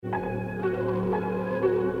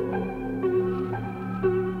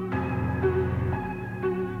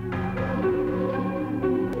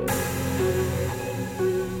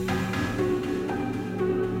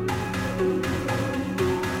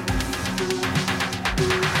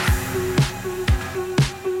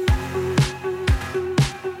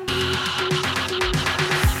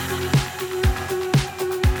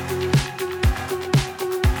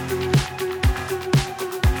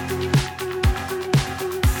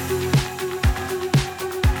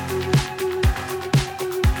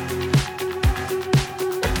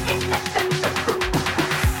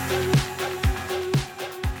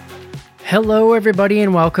Hello, everybody,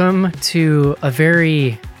 and welcome to a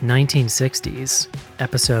very 1960s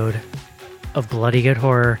episode of Bloody Good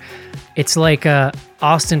Horror. It's like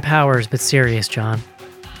Austin Powers, but serious, John.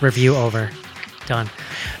 Review over. Done.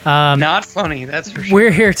 Not funny, that's for sure.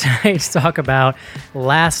 We're here tonight to talk about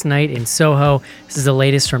Last Night in Soho. This is the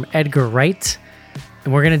latest from Edgar Wright,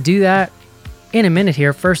 and we're going to do that in a minute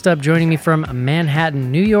here. First up, joining me from Manhattan,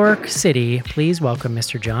 New York City, please welcome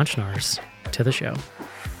Mr. John Schnars to the show.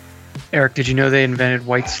 Eric, did you know they invented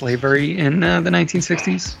white slavery in the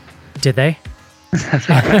 1960s? Did they?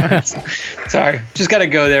 Sorry, just got to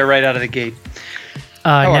go there right out of the gate.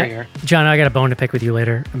 How are you? John, I got a bone to pick with you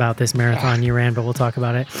later about this marathon you ran, but we'll talk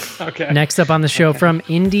about it. Okay. Next up on the show from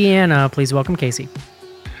Indiana, please welcome Casey.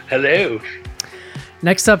 Hello.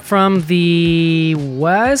 Next up from the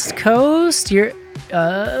West Coast, you're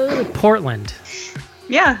Portland.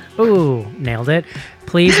 Yeah. Ooh, nailed it.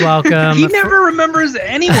 Please welcome. He never remembers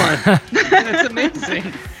anyone. That's amazing.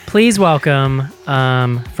 Please welcome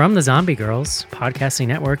from the Zombie Girls Podcasting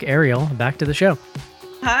Network, Ariel, back to the show.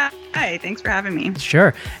 Hi. Thanks for having me.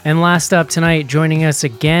 Sure. And last up tonight, joining us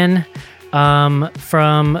again from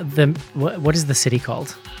the what is the city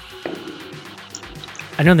called?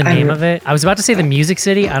 I know the name of it. I was about to say the Music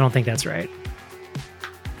City. I don't think that's right.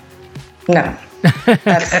 No,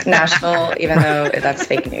 that's Nashville, even though that's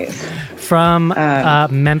fake news. From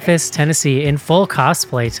Memphis, Tennessee, in full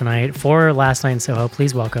cosplay tonight for Last Night in Soho,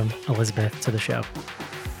 please welcome Elizabeth to the show.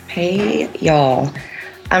 Hey, y'all.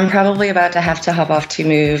 I'm probably about to have to hop off to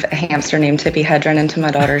move a hamster named Tippi Hedren into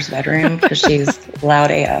my daughter's bedroom because she's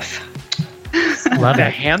loud AF. Love A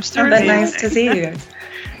it. hamster? But nice to see you.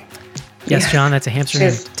 Yes, John, that's a hamster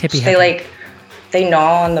named Tippi Hedren. They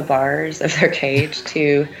gnaw on the bars of their cage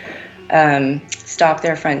to stop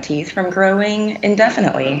their front teeth from growing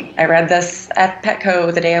indefinitely. I read this at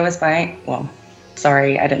Petco the day I was buying. Well,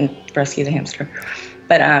 sorry, I didn't rescue the hamster,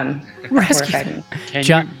 but Rescue.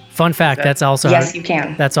 John, fun fact, that's also yes, you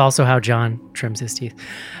can. That's also how John trims his teeth.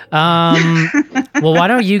 Well, why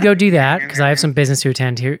don't you go do that? Because I have some business to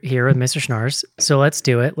attend here with Mr. Schnars. So let's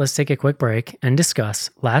do it. Let's take a quick break and discuss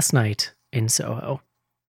Last Night in Soho.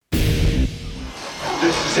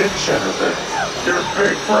 This is it, Jennifer. Your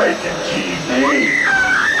big break in TV.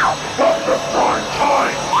 From the prime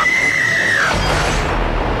time.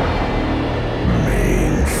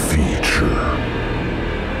 Main feature.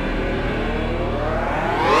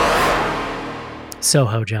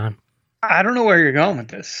 Soho, John. I don't know where you're going with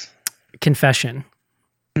this. Confession.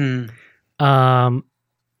 I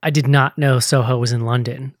did not know Soho was in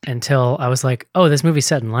London until I was like, oh, this movie's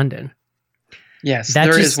set in London. Yes, That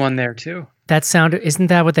there just- is one there too. That sounded, isn't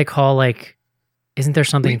that what they call isn't there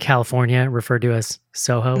something in California referred to as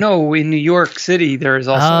Soho? No, in New York City, there is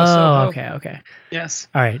also a Soho. Okay. Yes.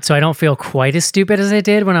 All right. So I don't feel quite as stupid as I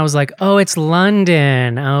did when I was like, oh, it's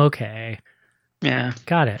London. Okay. Yeah.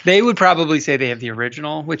 Got it. They would probably say they have the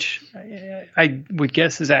original, which I would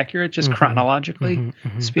guess is accurate, just chronologically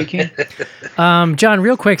speaking. John,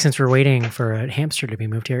 real quick, since we're waiting for a hamster to be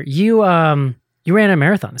moved here, you ran a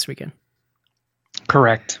marathon this weekend.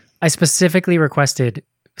 Correct. I specifically requested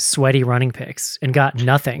sweaty running pics and got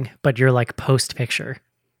nothing but your post picture.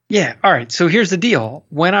 Yeah. All right. So here's the deal.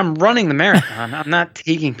 When I'm running the marathon, I'm not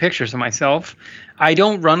taking pictures of myself. I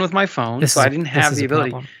don't run with my phone, so I didn't have the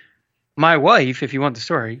ability. Problem. My wife, if you want the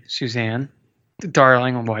story, Suzanne, the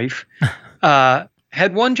darling wife,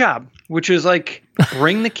 had one job, which is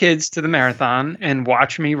bring the kids to the marathon and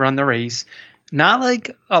watch me run the race. Not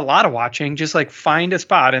a lot of watching, just find a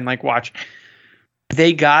spot and watch.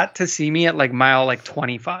 They got to see me at mile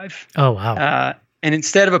 25. Oh, wow. And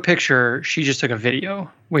instead of a picture, she just took a video,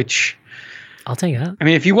 which I'll take that. I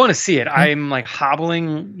mean, if you want to see it, I'm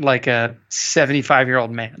hobbling like a 75-year-old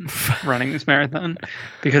man running this marathon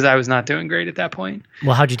because I was not doing great at that point.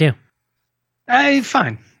 Well, how'd you do?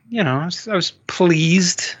 Fine. I was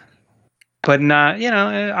pleased, but not,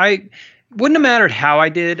 I wouldn't have mattered how I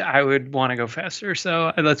did. I would want to go faster.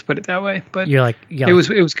 So let's put it that way. But it was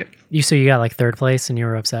good. You got third place and you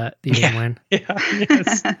were upset that you didn't win. Yeah.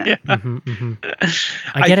 Yes. Yeah.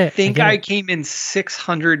 I get it. I think I came in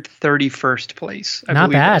 631st place. I Not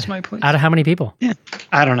believe that bad. was my place. Out of how many people? Yeah.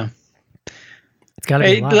 I don't know. It's got to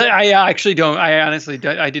be a lot. I actually don't. I honestly,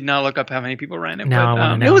 I did not look up how many people ran it. Now I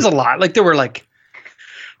wanna know. It was a lot. There were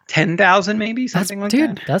 10,000 maybe, something like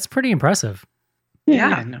that. That's pretty impressive.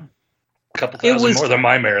 Yeah. No. A couple thousand more than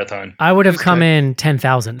my marathon. I would have come in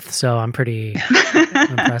 10,000th, so I'm pretty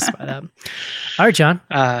impressed by that. All right, John.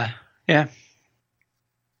 Yeah.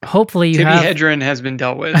 Hopefully you Tippi have... Hedren has been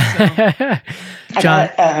dealt with. So. John,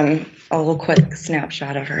 I got a little quick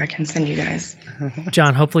snapshot of her I can send you guys.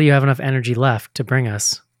 John, hopefully you have enough energy left to bring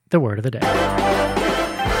us the word of the day.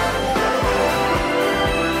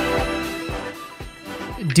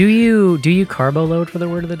 Do you carbo load for the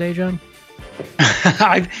word of the day, John?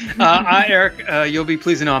 Eric, you'll be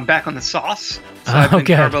pleased to know I'm back on the sauce. So I've been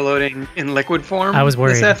carbo loading in liquid form. I was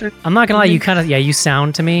worried. This afternoon. I'm not gonna lie, you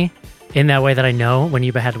sound to me in that way that I know when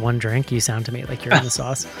you've had one drink, you sound to me like you're in the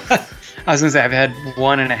sauce. I was gonna say I've had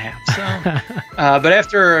 1.5. So, but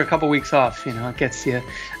after a couple weeks off, it gets to you.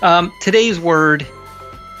 Today's word,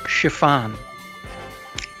 chiffon.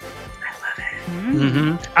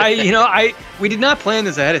 We did not plan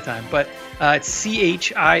this ahead of time, but it's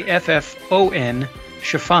CHIFFON,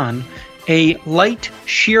 chiffon, a light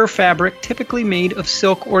sheer fabric typically made of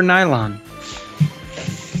silk or nylon.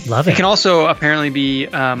 Love it. It can also apparently be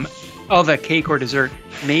of a cake or dessert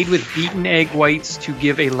made with beaten egg whites to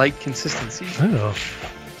give a light consistency. Oh,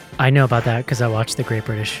 I know about that because I watched the Great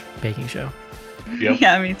British Baking Show. Yep.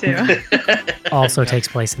 Yeah, me too. Also takes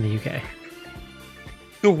place in the UK.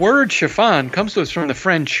 The word chiffon comes to us from the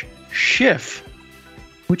French chiffre,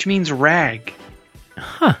 which means rag.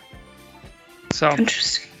 Huh. So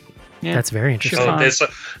Interesting. yeah, That's very interesting. chiffon. Oh,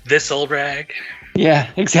 this old rag. Yeah,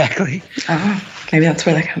 exactly. Oh, maybe that's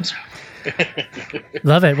where that comes from.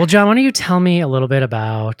 Love it. Well, John, why don't you tell me a little bit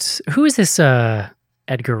about who is this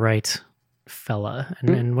Edgar Wright fella,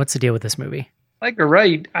 and what's the deal with this movie? Edgar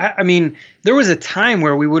Wright. I mean, there was a time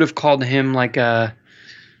where we would have called him like he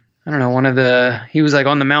was like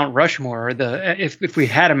on the Mount Rushmore, or if we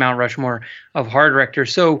had a Mount Rushmore of horror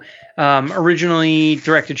directors. So originally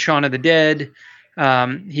directed Shaun of the Dead.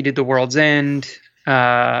 He did The World's End.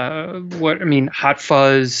 Hot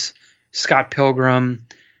Fuzz, Scott Pilgrim,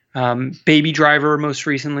 Baby Driver most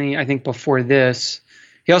recently, I think before this.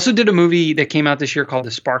 He also did a movie that came out this year called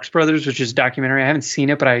The Sparks Brothers, which is a documentary. I haven't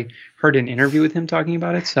seen it, but I heard an interview with him talking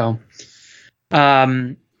about it. So,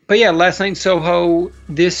 but yeah, Last Night in Soho,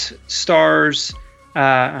 this stars,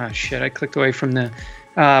 I clicked away from the,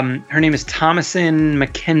 her name is Thomasin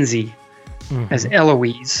McKenzie as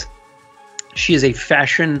Eloise. She is a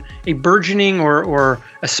burgeoning or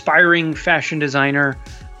aspiring fashion designer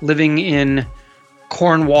living in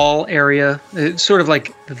Cornwall area. It's sort of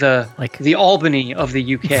like the Albany of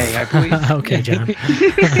the UK, I believe. Okay, John.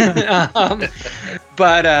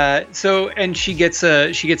 And she gets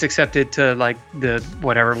accepted to like the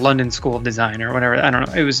London School of Design or whatever. I don't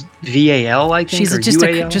know. It was VAL, I think. She's or just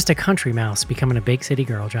UAL. just a country mouse becoming a big city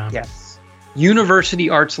girl, John. Yes. University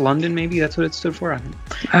Arts London, maybe that's what it stood for. I don't know.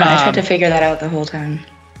 I tried to figure that out the whole time.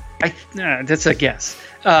 That's a guess.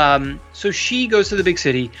 So she goes to the big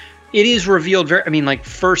city. It is revealed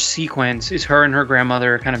first sequence is her and her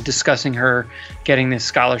grandmother kind of discussing her getting this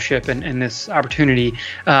scholarship and this opportunity.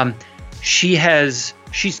 She's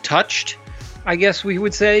touched, I guess we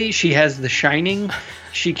would say. She has the shining.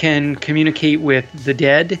 She can communicate with the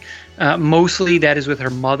dead. Mostly that is with her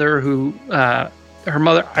mother, who I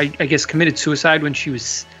guess committed suicide when she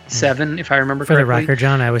was 7, if I remember correctly. For the record,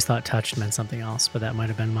 John, I always thought touched meant something else, but that might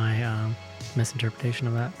have been my misinterpretation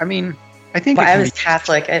of that. I mean, I think I was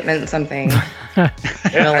Catholic. It meant something. Yeah, I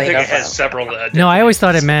think it has several. No, I always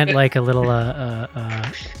thought it meant like a little.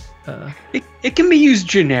 It can be used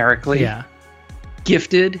generically. Yeah.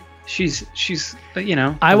 Gifted. She's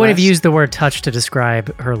I would have used the word touch to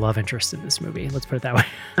describe her love interest in this movie. Let's put it that way.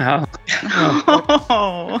 Oh.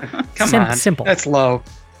 Come on. Simple. That's low.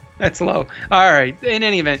 All right. In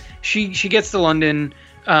any event, she gets to London.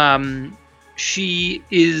 She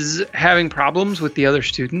is having problems with the other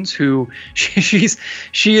students who she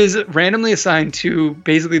is randomly assigned to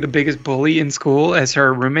basically the biggest bully in school as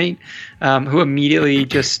her roommate, who immediately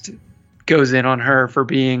just goes in on her for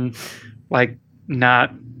being like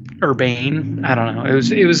not urbane. I don't know.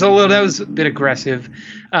 That was a bit aggressive.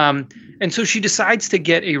 And so she decides to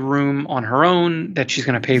get a room on her own that she's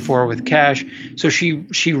going to pay for with cash. So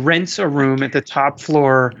she rents a room at the top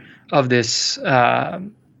floor of this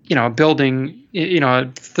building,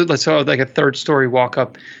 let's say like a 3rd story walk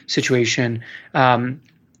up situation. And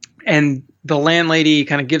the landlady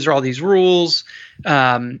kind of gives her all these rules.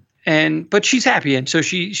 But she's happy. And so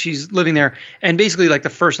she's living there. And basically like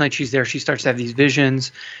the first night she's there, she starts to have these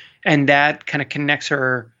visions, and that kind of connects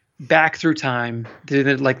her back through time to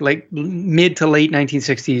the like mid to late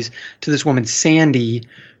 1960s to this woman, Sandy,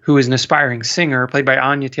 who is an aspiring singer played by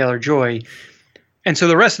Anya Taylor-Joy. And so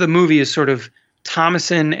the rest of the movie is sort of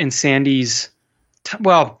Thomasin and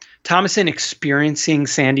Thomasin experiencing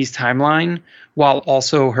Sandy's timeline while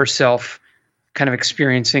also herself kind of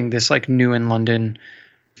experiencing this like new in London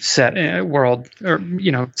world or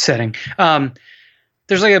setting.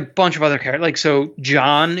 There's like a bunch of other characters. Like, so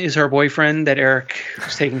John is her boyfriend that Eric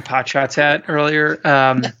was taking pot shots at earlier.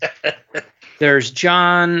 There's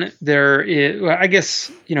John. There is, well, I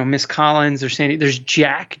guess, Miss Collins. There's Sandy. There's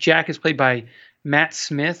Jack. Jack is played by Matt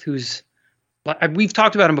Smith, who's, we've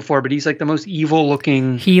talked about him before, but he's like the most evil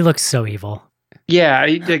looking. He looks so evil. Yeah.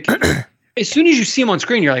 Like, as soon as you see him on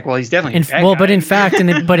screen, you're like, well, he's definitely a bad guy. But in fact, in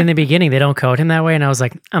the beginning, they don't code him that way. And I was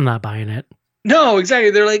like, I'm not buying it. No,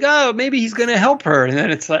 exactly. They're like, oh, maybe he's going to help her. And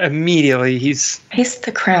then it's like, immediately he's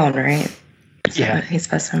the Crown, right? Yeah. He's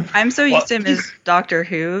supposed to. I'm so used to him as Doctor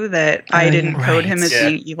Who that I didn't code him as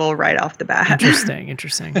being evil right off the bat. Interesting.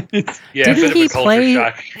 Didn't he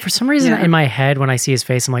play, for some reason in my head, when I see his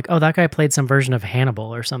face, I'm like, oh, that guy played some version of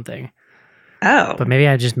Hannibal or something. Oh. But maybe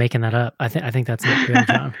I'm just making that up. I think that's it, really,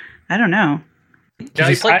 John. I don't know. No,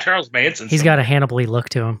 he played Charles Manson. He's got a Hannibal-y look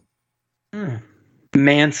to him.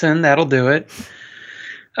 Manson, that'll do it.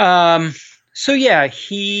 So yeah,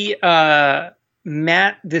 he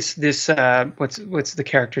Matt, this what's the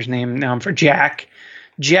character's name now? For Jack.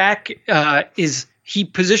 Jack he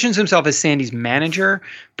positions himself as Sandy's manager,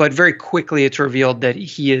 but very quickly it's revealed that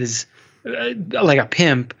he is like a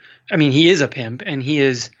pimp. I mean, he is a pimp, and he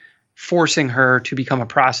is forcing her to become a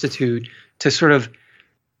prostitute to sort of,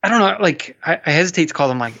 I don't know, like I hesitate to call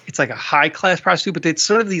them like, it's like a high class prostitute, but it's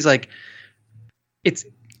sort of these like, it's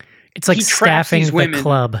like staffing the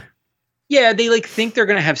club. Yeah, they like think they're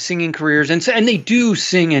going to have singing careers, and they do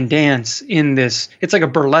sing and dance in this. It's like a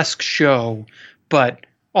burlesque show, but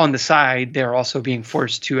on the side, they're also being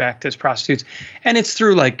forced to act as prostitutes, and it's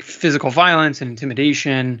through like physical violence and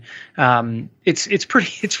intimidation.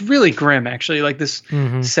 It's really grim, actually. Like this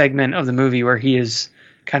segment of the movie where he is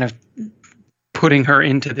kind of putting her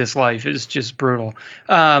into this life is just brutal.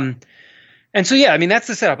 And so, yeah, I mean, that's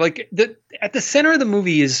the setup. Like at the center of the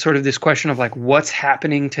movie is sort of this question of like what's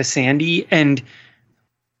happening to Sandy and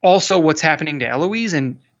also what's happening to Eloise.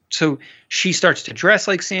 And so she starts to dress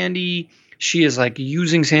like Sandy. She is like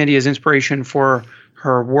using Sandy as inspiration for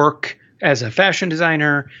her work as a fashion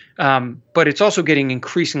designer. But it's also getting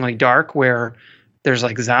increasingly dark where there's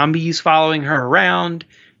like zombies following her around.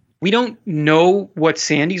 We don't know what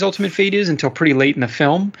Sandy's ultimate fate is until pretty late in the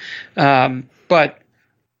film. But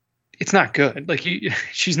it's not good. Like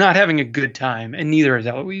she's not having a good time, and neither is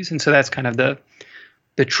Eloise. And so that's kind of the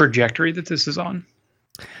trajectory that this is on.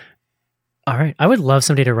 All right. I would love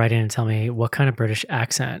somebody to write in and tell me what kind of British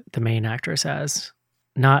accent the main actress has.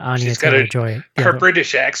 Not Anya Taylor-Joy. Her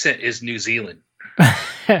British accent is New Zealand. Is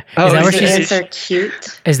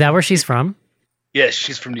that where she's from? Yes,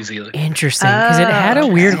 she's from New Zealand. Interesting, because it had a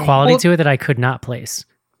weird quality to it that I could not place.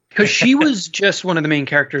 Because she was just one of the main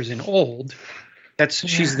characters in Old.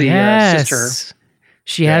 She's the sister.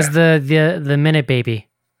 She has the minute baby.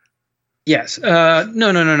 Yes. No.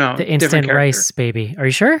 The instant rice baby. Are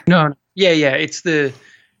you sure? No. Yeah.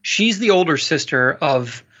 She's the older sister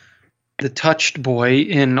of the touched boy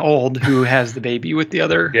in Old who has the baby with the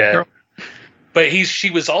other girl. But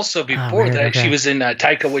she was also before that. Okay. She was in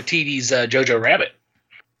Taika Waititi's Jojo Rabbit.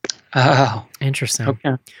 Oh, interesting.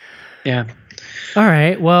 Okay. Yeah. All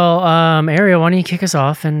right. Well, Ariel, why don't you kick us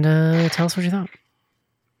off and tell us what you thought?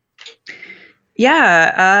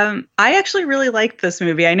 Yeah, I actually really liked this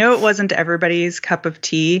movie. I know it wasn't everybody's cup of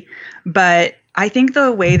tea, but I think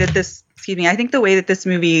the way that this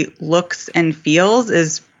movie looks and feels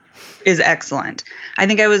is excellent. I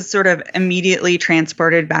think I was sort of immediately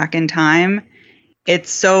transported back in time. It's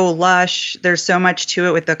so lush. There's so much to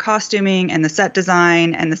it with the costuming and the set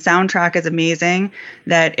design, and the soundtrack is amazing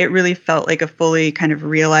that it really felt like a fully kind of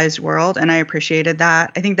realized world, and I appreciated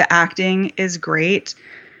that. I think the acting is great.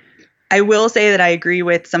 I will say that I agree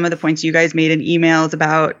with some of the points you guys made in emails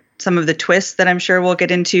about some of the twists that I'm sure we'll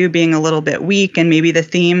get into being a little bit weak and maybe the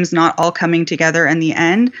themes not all coming together in the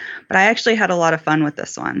end. But I actually had a lot of fun with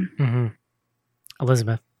this one. Mm-hmm.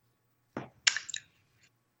 Elizabeth.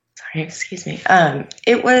 Sorry, excuse me. I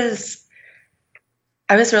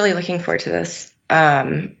was really looking forward to this.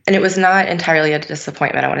 And it was not entirely a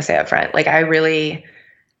disappointment, I want to say up front. Like I put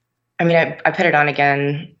it on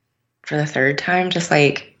again for the third time, just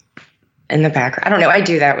like, in the background. I don't know. I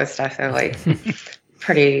do that with stuff though, like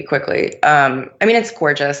pretty quickly. It's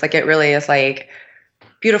gorgeous. Like it really is like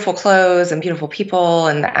beautiful clothes and beautiful people,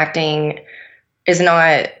 and the acting is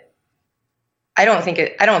not, I don't think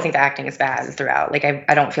the acting is bad throughout. Like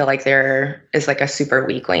I don't feel like there is like a super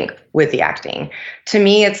weak link with the acting. To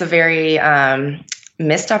me, it's a very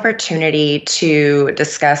missed opportunity to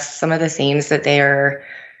discuss some of the themes that they are,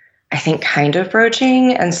 I think, kind of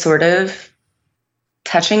broaching and sort of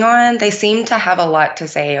touching on. They seem to have a lot to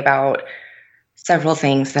say about several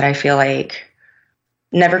things that I feel like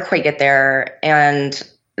never quite get there. And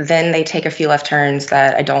then they take a few left turns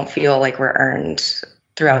that I don't feel like were earned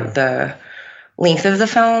throughout the length of the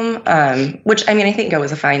film, which I mean, I think it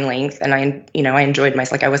was a fine length, and I enjoyed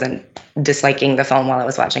myself. Like I wasn't disliking the film while I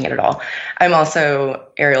was watching it at all. I'm also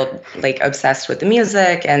Ariel, like obsessed with the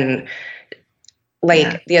music and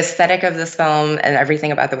like the aesthetic of this film and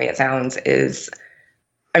everything about the way it sounds is,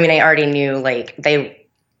 I mean, I already knew like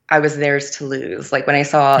I was theirs to lose. Like when I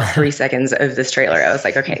saw 3 seconds of this trailer, I was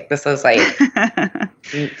like, okay, this is like,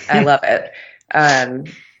 I love it.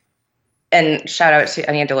 And shout out to,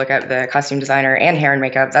 I need to look up the costume designer and hair and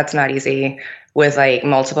makeup. That's not easy with like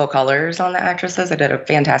multiple colors on the actresses. They did a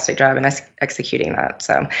fantastic job in executing that.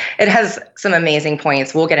 So it has some amazing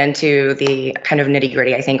points. We'll get into the kind of nitty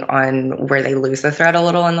gritty, I think, on where they lose the thread a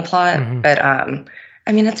little in the plot. Mm-hmm. But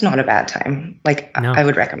I mean, it's not a bad time. Like no. I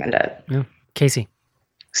would recommend it. No. Casey.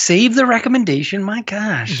 Save the recommendation. My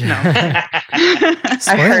gosh. No.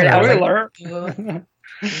 I heard it.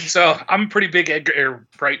 So I'm a pretty big Edgar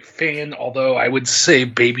Wright fan, although I would say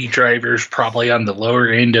Baby Driver's probably on the lower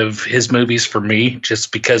end of his movies for me,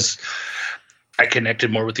 just because I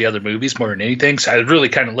connected more with the other movies more than anything. So I was really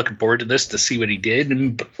kind of looking forward to this to see what he did.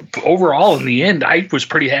 And overall, in the end, I was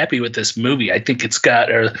pretty happy with this movie. I think it's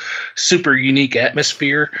got a super unique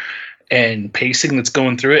atmosphere and pacing that's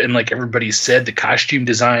going through it. And like everybody said, the costume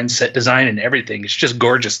design, set design, and everything, it's just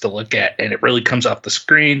gorgeous to look at. And it really comes off the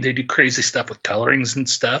screen. They do crazy stuff with colorings and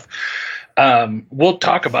stuff. We'll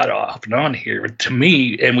talk about it off and on here. To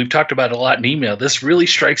me, and we've talked about it a lot in email, this really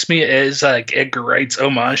strikes me as like Edgar Wright's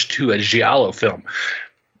homage to a giallo film.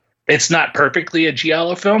 It's not perfectly a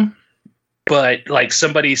giallo film, but like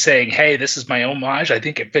somebody saying, hey, this is my homage, I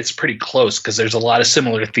think it fits pretty close because there's a lot of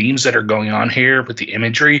similar themes that are going on here with the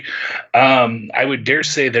imagery. I would dare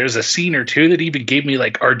say there's a scene or two that even gave me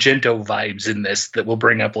like Argento vibes in this that we'll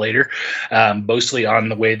bring up later, mostly on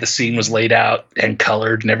the way the scene was laid out and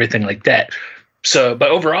colored and everything like that. So, but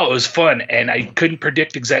overall, it was fun, and I couldn't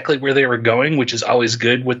predict exactly where they were going, which is always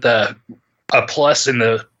good with a plus in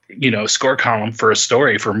the score column for a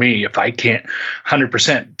story. For me, if I can't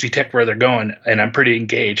 100% detect where they're going and I'm pretty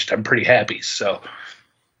engaged, I'm pretty happy. So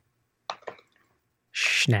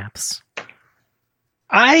Schnaps.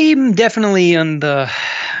 I'm definitely on the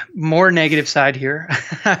more negative side here.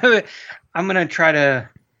 I'm going to try to,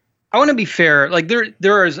 I want to be fair. Like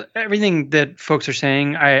there is everything that folks are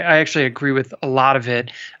saying. I actually agree with a lot of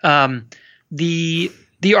it. The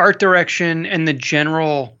art direction and the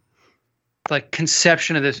general like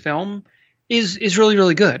conception of this film is really,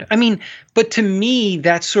 really good. I mean, but to me,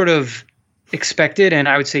 that's sort of expected, and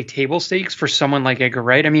I would say table stakes for someone like Edgar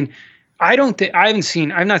Wright. I mean, I've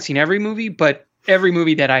not seen every movie, but every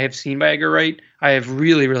movie that I have seen by Edgar Wright, I have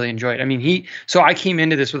really, really enjoyed. I mean, so I came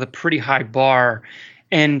into this with a pretty high bar,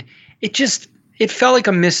 and it felt like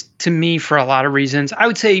a miss to me for a lot of reasons. I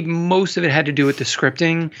would say most of it had to do with the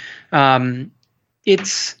scripting.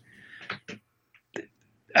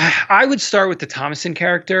 I would start with the Thomasin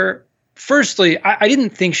character. Firstly, I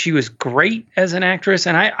didn't think she was great as an actress,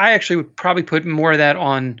 and I actually would probably put more of that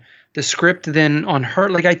on the script than on her.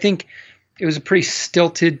 Like, I think it was a pretty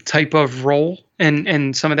stilted type of role,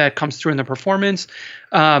 and some of that comes through in the performance.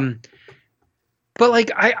 But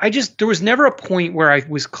like, there was never a point where I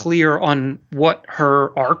was clear on what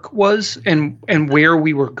her arc was and where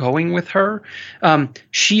we were going with her.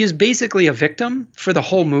 She is basically a victim for the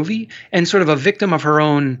whole movie, and sort of a victim of her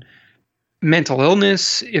own mental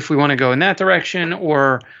illness, if we want to go in that direction,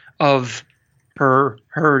 or of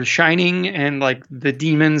her shining and like the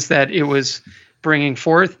demons that it was bringing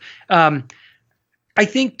forth. I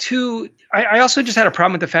think too, I also just had a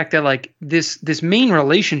problem with the fact that like this main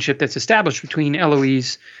relationship that's established between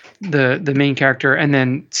Eloise, the main character, and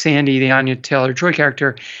then Sandy, the Anya Taylor-Joy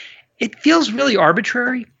character, it feels really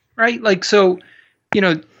arbitrary, right? Like, so,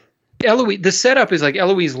 Eloise, the setup is like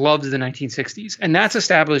Eloise loves the 1960s, and that's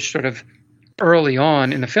established sort of early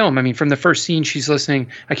on in the film. I mean, from the first scene, she's listening,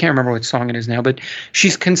 I can't remember what song it is now, but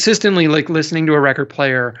she's consistently like listening to a record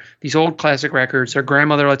player, these old classic records. Her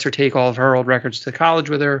grandmother lets her take all of her old records to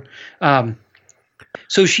college with her.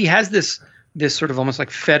 So she has this sort of almost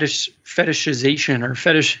like fetishization or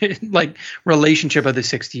fetish like relationship of the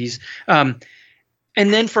 60s. And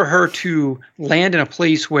then for her to land in a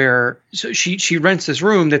place where she rents this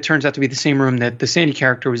room that turns out to be the same room that the Sandy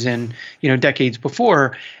character was in, decades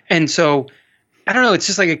before. And so I don't know, it's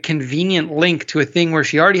just like a convenient link to a thing where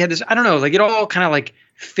she already had this, I don't know, like it all kind of like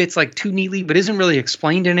fits like too neatly, but isn't really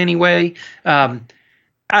explained in any way. I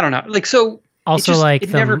don't know. Like, so also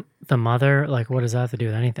the mother, like what does that have to do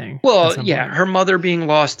with anything? Well, yeah, her mother being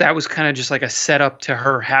lost, that was kind of just like a setup to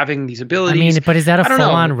her having these abilities. I mean, but is that a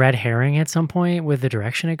full-on red herring at some point with the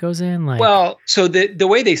direction it goes in? Like, well, so the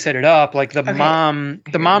way they set it up, like the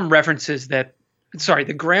mom references that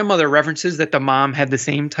the grandmother references that the mom had the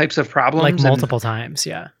same types of problems. Like and- multiple times,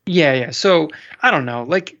 yeah. Yeah. So I don't know.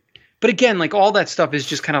 Like, but again, like all that stuff is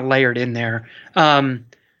just kind of layered in there.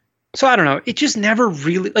 So I don't know. It just never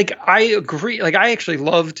really, like, I agree. Like, I actually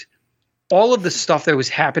loved all of the stuff that was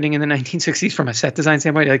happening in the 1960s from a set design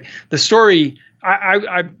standpoint. Like the story,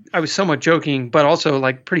 I was somewhat joking, but also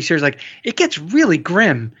like pretty serious. Like it gets really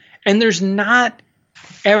grim, and there's not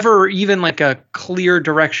ever even like a clear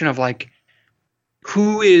direction of like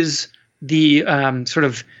who is the sort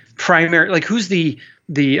of primary, like who's the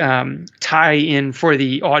tie in for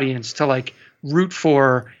the audience to like root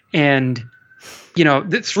for, and you know,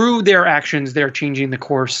 that through their actions, they're changing the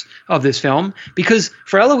course of this film. Because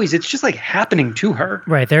for Eloise, it's just like happening to her.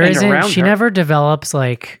 Right. There and isn't, around she her. never develops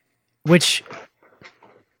like, which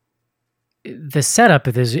the setup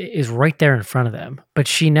is right there in front of them, but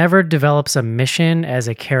she never develops a mission as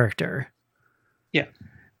a character. Yeah.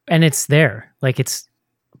 And it's there. Like it's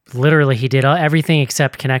literally, he did everything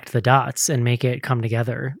except connect the dots and make it come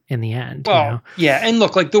together in the end. Well, you know? yeah, and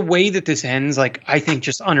look, like the way that this ends, like I think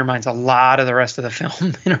just undermines a lot of the rest of the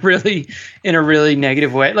film in a really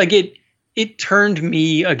negative way. Like it turned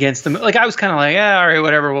me against them. Like I was kind of like, all right,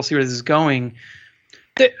 whatever, we'll see where this is going.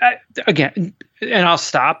 Again, and I'll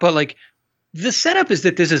stop. But like the setup is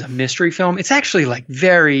that this is a mystery film. It's actually like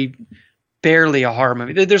very barely a horror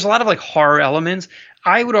movie. There's a lot of like horror elements.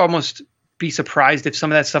 I would almost be surprised if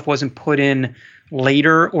some of that stuff wasn't put in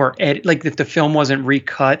later, or like if the film wasn't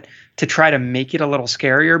recut to try to make it a little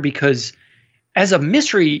scarier, because as a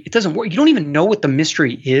mystery, it doesn't work. You don't even know what the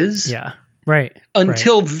mystery is. Yeah. Right.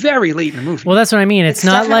 Until very late in the movie. Well, that's what I mean. It's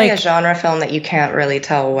not definitely like a genre film that you can't really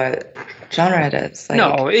tell what genre it is. Like,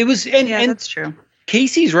 no, it was, and that's true.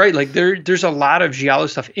 Casey's right. Like there's a lot of giallo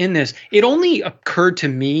stuff in this. It only occurred to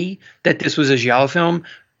me that this was a giallo film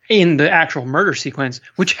in the actual murder sequence,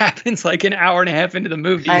 which happens like an hour and a half into the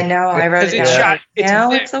movie. I know. I wrote it It's down. shot.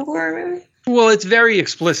 It's a horror movie. Well, it's very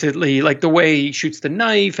explicitly like the way he shoots the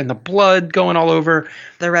knife and the blood going all over.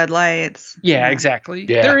 The red lights. Yeah, exactly.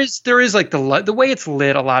 Yeah. There is like the way it's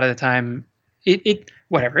lit a lot of the time. It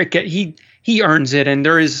whatever he earns it, and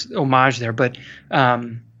there is homage there, but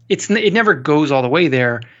it never goes all the way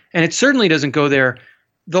there, and it certainly doesn't go there.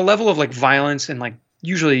 The level of like violence and like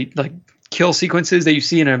usually like kill sequences that you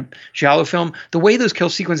see in a giallo film, the way those kill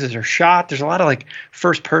sequences are shot, there's a lot of like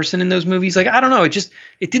first person in those movies. Like I don't know, it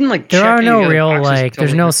didn't like. there check are any no of the real boxes like until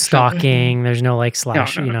there's later no in the film. stalking, there's no like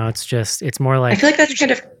slash, No. you know, it's more like I feel like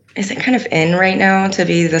that's is it kind of in right now to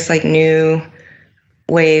be this like new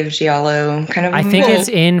wave giallo kind of? I think Well, it's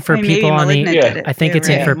in for I mean, maybe people on the Malignant did it I think too, it's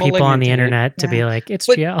in right? for people on Malignant the did it. internet to be Yeah. like it's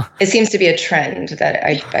But- GL. it seems to be a trend that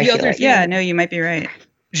I feel other like. thing- Yeah, no, you might be right.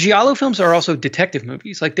 Giallo films are also detective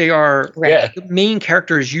movies. Like they are. Right. Yeah. The main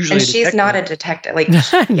character is usually. And she's not a detective. Like, No.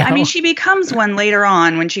 I mean, she becomes one later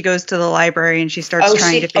on when she goes to the library and she starts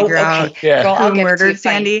trying to figure out. Yeah. Girl, I'll who give it to murdered you,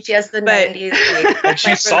 fine. Sandy, She has the but- 90s. And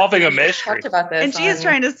she's solving a mystery. Talked about this. And she is on-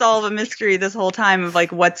 trying to solve a mystery this whole time of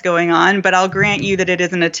like what's going on. But I'll grant you that it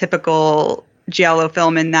isn't a typical giallo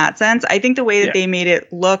film in that sense. I think the way that Yeah. they made it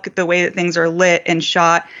look, the way that things are lit and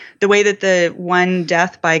shot, the way that the one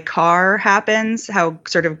death by car happens, how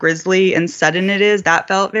sort of grisly and sudden it is, that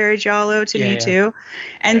felt very giallo to me Yeah. too.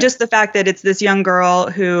 And just the fact that it's this young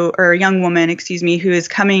girl or young woman, excuse me, who is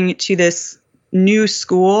coming to this new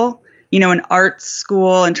school, you know, an arts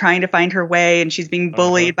school, and trying to find her way, and she's being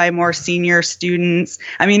bullied by more senior students.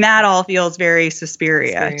 I mean, that all feels very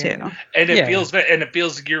Suspiria too. And it Yeah.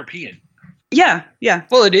 feels European. Yeah, yeah.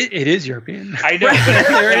 Well, it is European. I know,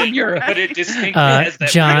 They're in but, Europe. but it distinctly has that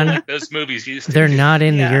John, feel like those movies used to. They're not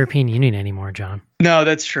in the Yeah. European Union anymore, John. No,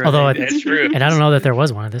 that's true. Although That's true. and I don't know that there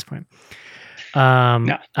was one at this point. No.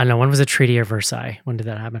 I don't know, when was the Treaty of Versailles? When did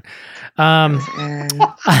that happen? And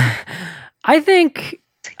I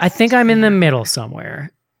think I'm in the middle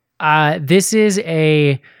somewhere. This is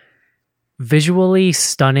a visually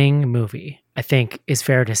stunning movie, I think is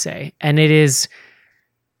fair to say. And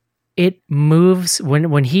it moves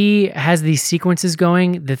when he has these sequences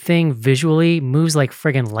going, the thing visually moves like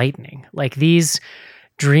friggin' lightning. Like these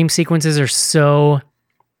dream sequences are so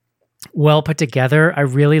well put together. I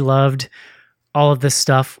really loved all of this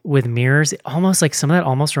stuff with mirrors. It almost like some of that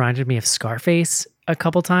almost reminded me of Scarface a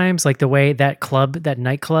couple times, like the way that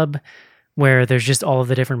nightclub where there's just all of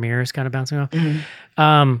the different mirrors kind of bouncing off.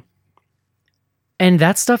 And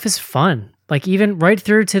that stuff is fun. Like even right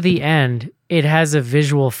through to the end, it has a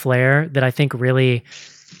visual flair that I think really,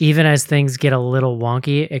 even as things get a little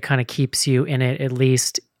wonky, it kind of keeps you in it, at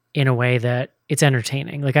least in a way that it's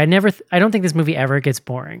entertaining. Like I don't think this movie ever gets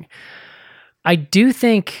boring. I do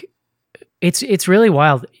think it's really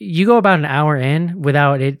wild. You go about an hour in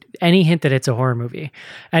without any hint that it's a horror movie,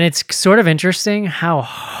 and it's sort of interesting how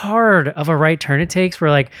hard of a right turn it takes. Where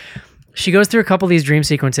like she goes through a couple of these dream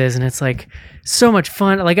sequences, and it's like so much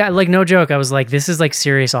fun. Like no joke, I was like, this is like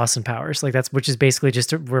serious Austin Powers. Like which is basically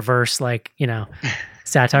just a reverse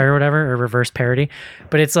satire or whatever, or reverse parody.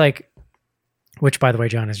 But it's like, which by the way,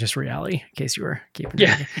 John, is just reality. In case you were keeping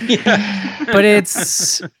Yeah. But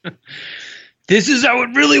it's. This is how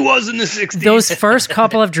it really was in the 60s. Those first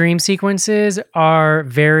couple of dream sequences are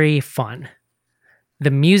very fun.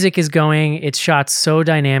 The music is going, it's shot so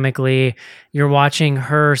dynamically. You're watching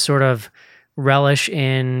her sort of relish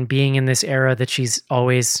in being in this era that she's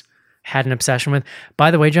always had an obsession with.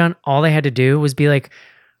 By the way, John, all they had to do was be like,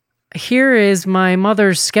 here is my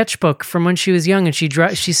mother's sketchbook from when she was young, and she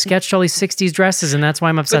sketched all these 60s dresses, and that's why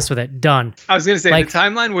I'm obsessed with it. Done. I was going to say, like, the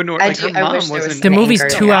timeline wouldn't work. Like, her mom wasn't... The movie's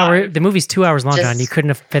 2 hours. The movie's 2 hours long, John. You couldn't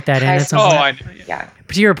have fit that in at some point. Oh, I know. Yeah.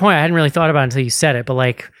 But to your point, I hadn't really thought about it until you said it, but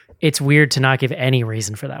like, it's weird to not give any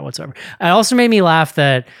reason for that whatsoever. It also made me laugh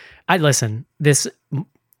that,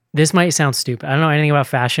 this might sound stupid. I don't know anything about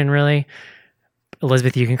fashion, really.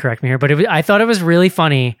 Elizabeth, you can correct me here, but I thought it was really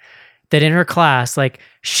funny that in her class, like,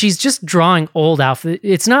 she's just drawing old outfits.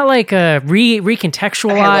 It's not like a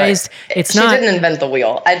recontextualized. Okay, she didn't invent the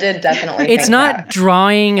wheel. I did definitely. It's think not that.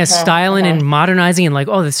 drawing a styling and modernizing and like,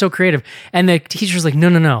 oh, that's so creative. And the teacher's like,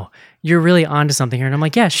 no. You're really onto something here. And I'm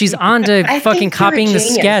like, yeah, she's onto fucking copying the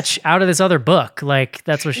sketch out of this other book. Like,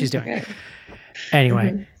 that's what she's doing.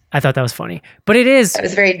 Anyway, I thought that was funny. But it is. It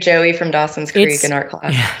was very Joey from Dawson's Creek in art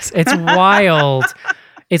class. Yes, it's wild.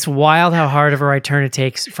 It's wild how hard of a right turn it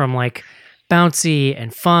takes from like bouncy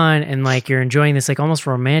and fun and like you're enjoying this like almost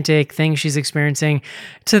romantic thing she's experiencing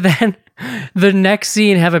to then the next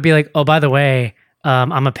scene have it be like, oh, by the way,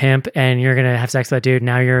 I'm a pimp and you're going to have sex with that dude.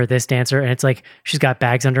 Now you're this dancer. And it's like, she's got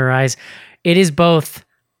bags under her eyes. It is both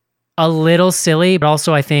a little silly, but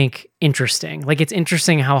also I think interesting. Like it's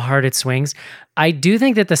interesting how hard it swings. I do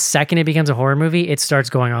think that the second it becomes a horror movie, it starts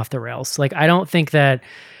going off the rails. Like, I don't think that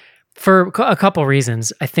for a couple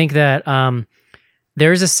reasons. I think that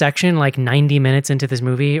there's a section like 90 minutes into this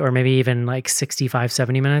movie, or maybe even like 65,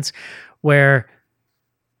 70 minutes, where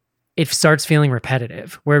it starts feeling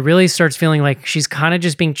repetitive, where it really starts feeling like she's kind of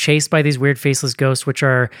just being chased by these weird faceless ghosts, which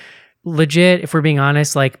are legit, if we're being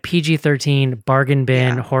honest, like PG-13 bargain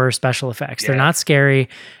bin horror special effects. They're not scary.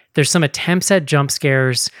 There's some attempts at jump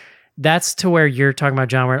scares. That's to where you're talking about,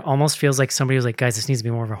 John, where it almost feels like somebody was like, guys, this needs to be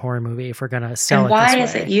more of a horror movie if we're going to sell it this way. And why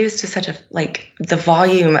is it used to such a, like, the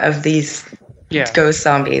volume of these ghost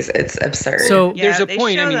zombies? It's absurd. So there's a they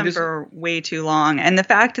point. Show I mean, them for way too long, and the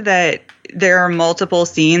fact that there are multiple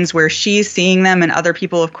scenes where she's seeing them and other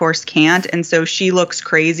people, of course, can't, and so she looks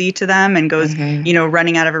crazy to them and goes,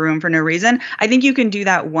 running out of a room for no reason. I think you can do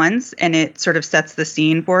that once, and it sort of sets the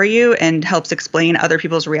scene for you and helps explain other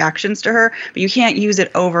people's reactions to her. But you can't use it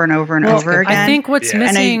over and over and over again. I think what's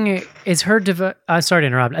missing is her. Sorry to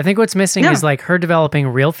interrupt. I think what's missing is like her developing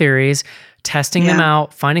real theories, testing them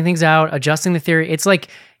out, finding things out, adjusting the theory. It's like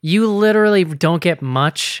you literally don't get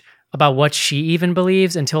much about what she even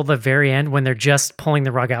believes until the very end, when they're just pulling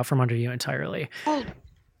the rug out from under you entirely. Well,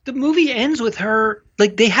 the movie ends with her,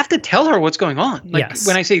 like, they have to tell her what's going on. Like,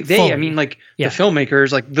 when I say they, fully. I mean, like, the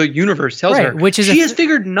filmmakers, like, the universe tells her. Which is she has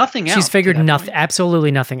figured nothing out. She's figured nothing,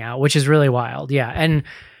 absolutely nothing out, which is really wild. Yeah. And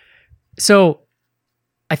so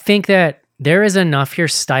I think that there is enough here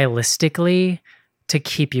stylistically to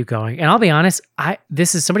keep you going. And I'll be honest,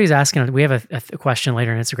 somebody's asking, we have a question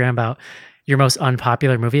later on Instagram about your most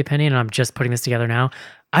unpopular movie opinion, and I'm just putting this together now.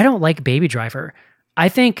 I don't like Baby Driver. I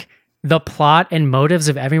think the plot and motives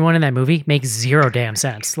of everyone in that movie make zero damn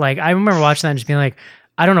sense. Like, I remember watching that and just being like,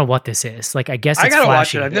 I don't know what this is. Like, I guess it's gotta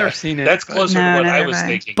flashy. watch it. I've never seen it. That's closer to what I was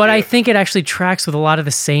thinking. But I think it actually tracks with a lot of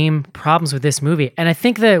the same problems with this movie. And I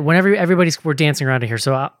think that whenever we're dancing around it here,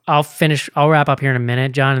 so I'll wrap up here in a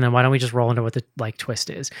minute, John, and then why don't we just roll into what the twist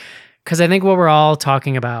is? Because I think what we're all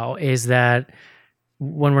talking about is that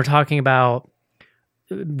when we're talking about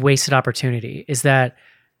wasted opportunity, is that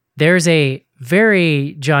there's a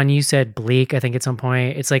very, John, you said bleak, I think at some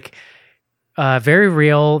point. It's like a very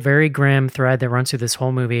real, very grim thread that runs through this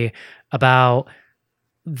whole movie about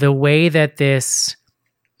the way that this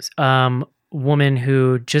woman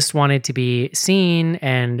who just wanted to be seen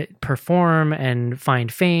and perform and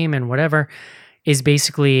find fame and whatever is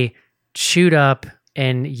basically chewed up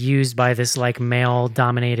and used by this like male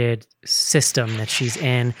dominated system that she's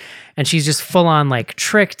in, and she's just full on like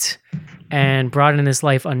tricked and brought into this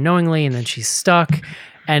life unknowingly, and then she's stuck.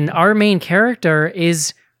 And our main character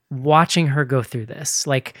is watching her go through this,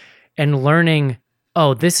 like, and learning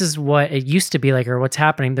oh, this is what it used to be like or what's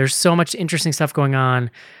happening. There's so much interesting stuff going on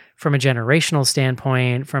from a generational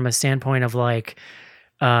standpoint, from a standpoint of like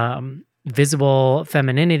visible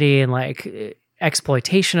femininity and like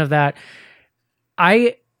exploitation of that.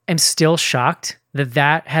 I am still shocked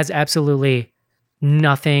that has absolutely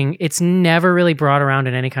nothing. It's never really brought around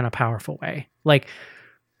in any kind of powerful way. Like,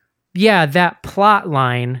 yeah, that plot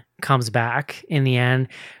line comes back in the end,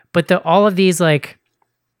 but all of these, like,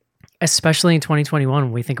 especially in 2021,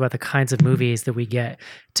 when we think about the kinds of movies that we get,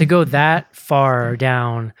 to go that far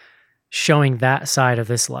down showing that side of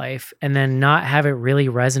this life and then not have it really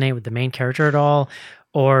resonate with the main character at all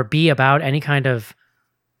or be about any kind of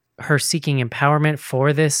her seeking empowerment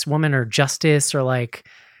for this woman or justice or like,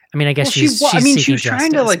 I mean, I guess she's she was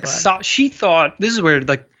trying to like justice, she thought, this is where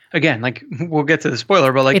like, again, like we'll get to the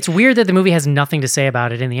spoiler, but like it's weird that the movie has nothing to say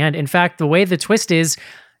about it in the end. In fact, the way the twist is,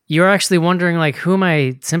 you're actually wondering like, who am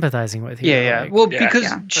I sympathizing with here? Yeah. Like, Well,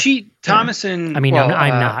 because Thomasin. I mean, well,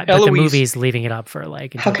 I'm not, but the movie's leaving it up for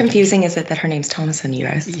like. How confusing is it that her name's Thomasin, you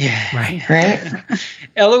guys? Yeah. Right?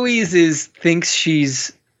 Eloise thinks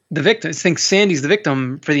she's the victim, thinks Sandy's the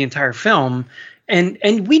victim for the entire film.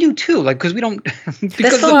 And we do too, like, because we don't. Because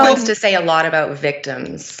this film wants to say a lot about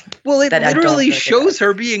victims. Well, it that literally shows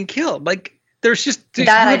her being killed. Like, there's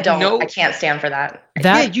that I don't. I can't stand for that.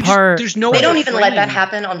 That part. There's no. They don't even let that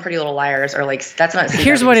happen on Pretty Little Liars, or like that's not.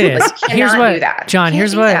 Here's what it is. Here's what do that. John.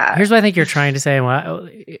 Here's what I think you're trying to say.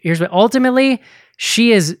 Here's what ultimately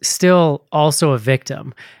she is still also a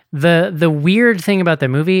victim. The weird thing about the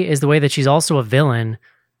movie is the way that she's also a villain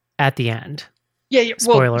at the end. Yeah.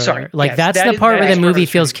 Spoiler. Well, sorry. Like yes, that's the part where the movie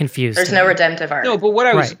feels confused. There's no redemptive arc. No, but what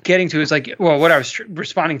I was getting to is like, well, what I was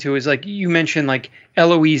responding to is like you mentioned like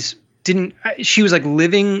Eloise she was like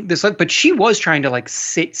living this life, but she was trying to like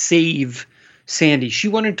save Sandy. She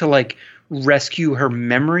wanted to like rescue her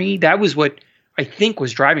memory. That was what I think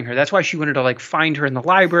was driving her. That's why she wanted to like find her in the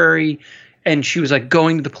library. And she was like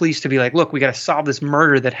going to the police to be like, look, we got to solve this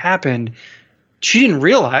murder that happened. She didn't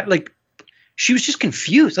realize, like, she was just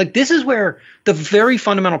confused. Like, this is where the very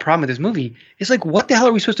fundamental problem with this movie is like, what the hell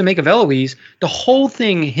are we supposed to make of Eloise? The whole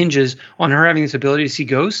thing hinges on her having this ability to see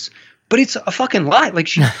ghosts, but it's a fucking lie. Like,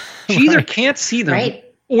 she either can't see them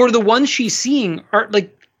or the ones she's seeing are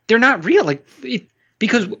like, they're not real. Like,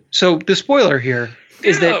 so the spoiler here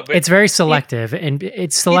is that it's very selective, and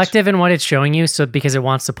it's selective in what it's showing you. So because it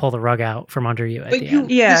wants to pull the rug out from under you at the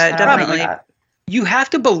end. Yeah, definitely. You have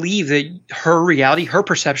to believe that her reality, her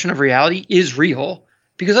perception of reality is real,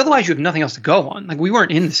 because otherwise you have nothing else to go on. Like, we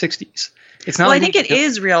weren't in the 60s. It's not. Well, I think it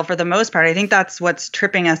is real for the most part. I think that's what's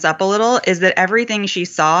tripping us up a little, is that everything she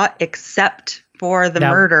saw except for the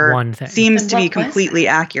murder one thing seems to be completely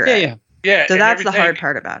accurate. Yeah. So that's the hard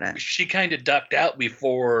part about it. She kind of ducked out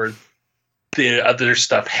before the other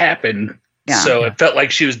stuff happened. Yeah. So it felt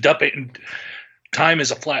like she was dumping. Time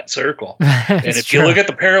is a flat circle. And if you look at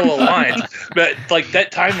the parallel lines, but like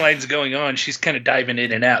that timeline's going on, she's kind of diving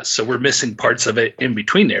in and out. So we're missing parts of it in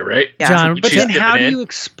between there, right? Yeah. John, but then how do you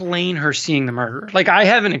explain her seeing the murder? Like, I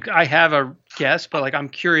have a guess, but like, I'm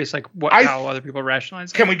curious, like how other people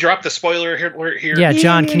rationalize it. Can we drop the spoiler here? Yeah,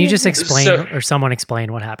 John, can you just explain or someone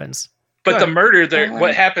explain what happens? But the murder there,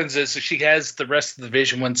 what happens is she has the rest of the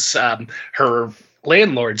vision once her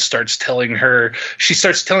landlord starts telling her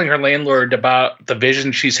landlord about the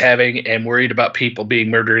vision she's having and worried about people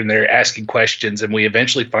being murdered, and they're asking questions, and we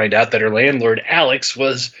eventually find out that her landlord Alex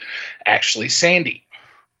was actually Sandy.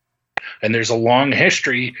 And there's a long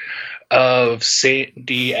history of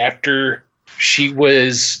Sandy after she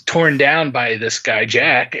was torn down by this guy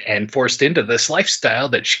Jack and forced into this lifestyle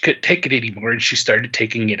that she couldn't take it anymore, and she started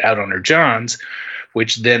taking it out on her Johns,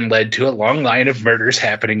 which then led to a long line of murders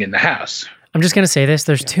happening in the house. I'm just going to say this.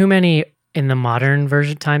 There's too many in the modern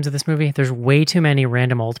version times of this movie. There's way too many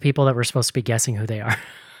random old people that we're supposed to be guessing who they are.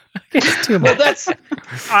 It's too much. Well,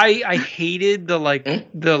 I hated the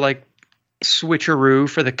switcheroo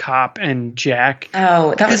for the cop and Jack.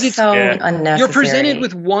 Oh, that was so unnecessary. You're presented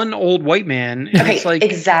with one old white man. And it's like,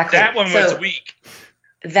 exactly. That one was weak.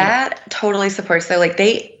 That totally supports. So like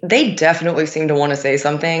they definitely seem to want to say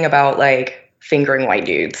something about like fingering white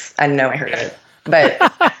dudes. I know I heard it. But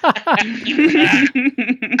I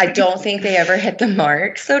don't think they ever hit the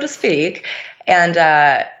mark, so to speak. And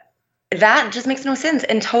that just makes no sense.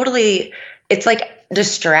 And totally, it's like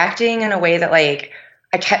distracting in a way that like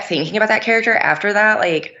I kept thinking about that character after that,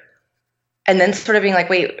 like, and then sort of being like,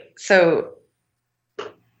 wait, so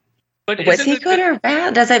But Was isn't he it good the- or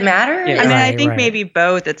bad? Does it matter? Yeah, I mean, I Right, think right. maybe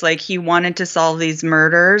both. It's like he wanted to solve these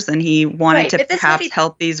murders and he wanted Right, to but this perhaps movie-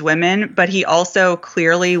 help these women, but he also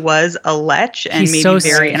clearly was a lech and He's maybe so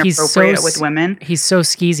very he's so inappropriate with women. He's so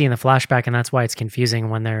skeezy in the flashback, and that's why it's confusing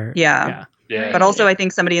when they're Yeah. Yeah. But also, I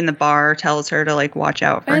think somebody in the bar tells her to like watch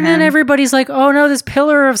out for And him. then everybody's like, "Oh no, this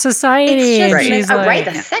pillar of society!" It's just and Right. she's right.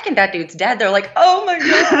 like, The second that dude's dead, they're like, "Oh my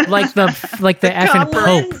god!" like the effing Pope,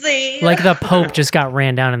 Lindsay. like the Pope just got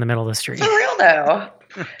ran down in the middle of the street. For real though.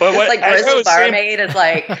 But It's what, like as I Grizzle was saying- Barmaid is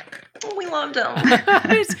like, "Oh, we loved him."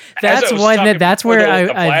 That's as I was why. talking That's before where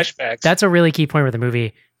the I. flashbacks. That's a really key point where the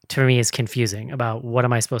movie, to me, is confusing about what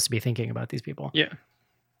am I supposed to be thinking about these people. Yeah.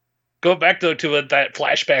 Go back though to that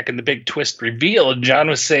flashback and the big twist reveal, and John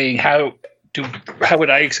was saying how would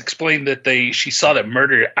I explain that she saw that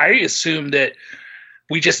murder? I assumed that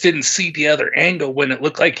we just didn't see the other angle when it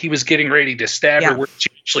looked like he was getting ready to stab Yeah. her, where she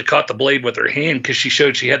actually caught the blade with her hand because she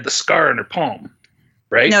showed she had the scar on her palm,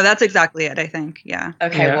 right? No, that's exactly it, I think. Yeah.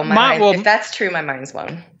 Okay, Yeah. well, Well, if that's true, my mind's blown.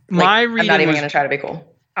 Like, my I'm reading not even was- going to try to be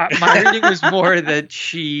cool. my reading was more that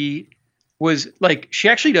she was like, she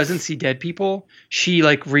actually doesn't see dead people. She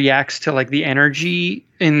like reacts to like the energy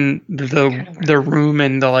in the room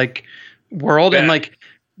and the like world, and Yeah. like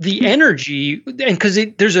the energy, and because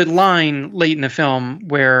there's a line late in the film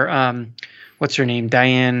where what's her name,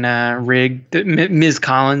 Diane Rigg, Ms.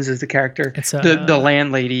 Collins is the character, It's the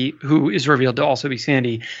landlady who is revealed to also be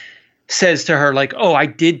Sandy, says to her like, "Oh, I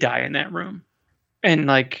did die in that room," and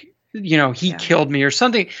like, you know, he Yeah. killed me or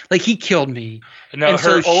something, like he killed me. No, and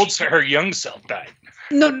so her young self died.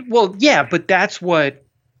 No, well, yeah, but that's what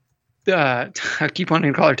I keep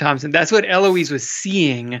wanting to call her Thompson. That's what Eloise was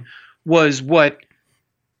seeing, was what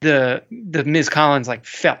the Ms. Collins like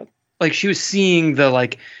felt like. She was seeing the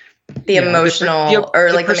like The you know, emotional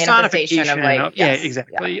or like the manifestation of personification like, of, yes, yeah,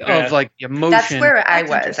 exactly, yeah. of like the emotion. That's where I That's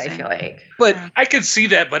was, I interesting. feel like. But I could see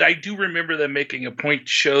that, but I do remember them making a point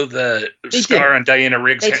to show the They scar did. on Diana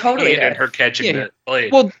Riggs' They totally hand and did. her catching Yeah. the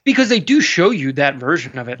blade. well, because they do show you that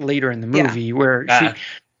version of it later in the Yeah. movie where Ah.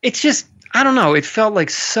 it's just, I don't know. It felt like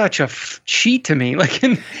such a cheat to me. Like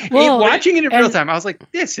Well, watching it in real and time, I was like,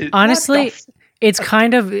 "This is honestly, what the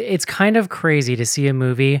it's kind of crazy to see a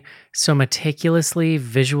movie so meticulously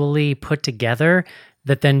visually put together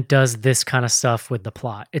that then does this kind of stuff with the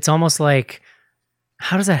plot. It's almost like,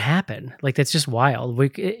 how does that happen? Like, that's just wild.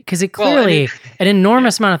 Because it Well, and clearly it- an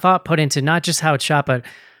enormous amount of thought put into not just how it's shot, but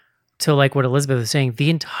to like what Elizabeth was saying, the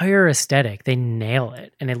entire aesthetic. They nail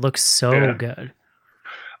it, and it looks so Yeah. good.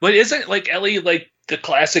 But isn't like Ellie like the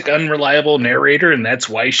classic unreliable narrator, and that's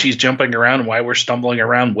why she's jumping around and why we're stumbling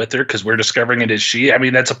around with her because we're discovering it as she? I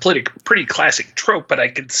mean, that's a pretty classic trope, but I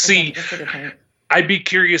could see. That's a good point. I'd be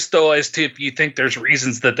curious though as to if you think there's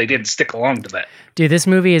reasons that they didn't stick along to that. Dude, this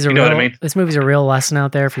movie is You know what I mean? this movie's a real lesson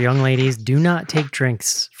out there for young ladies. Do not take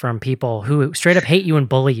drinks from people who straight up hate you and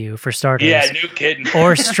bully you, for starters. Yeah, no kidding.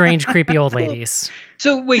 Or strange, creepy old ladies.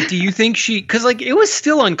 So wait, do you think she? Because like it was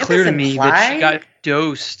still unclear to me that she implied? got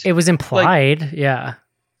dosed. It was implied, yeah.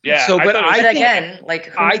 Yeah, So, but thought it was- I But think- again, like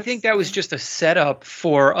who I knows? think that was just a setup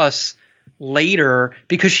for us later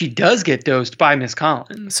because she does get dosed by Miss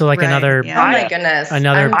Collins. So like Right, another yeah. Oh my goodness.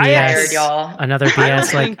 Another I'm BS. tired, y'all. another I BS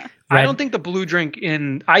don't like think, I red- don't think the blue drink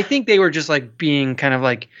in. I think they were just like being kind of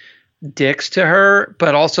like dicks to her,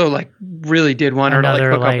 but also like really did want her to like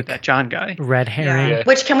Another, hook up like- with that John guy. red herring. Yeah.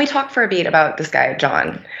 Which can we talk for a beat about this guy,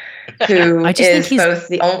 John, who I just think is he's- both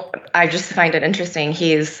the only, I just find it interesting.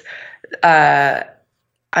 He's,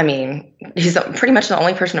 I mean, he's pretty much the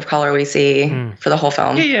only person of color we see Mm. for the whole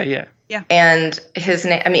film. Yeah. And his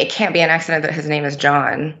name, I mean, it can't be an accident that his name is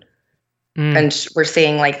John. Mm, And we're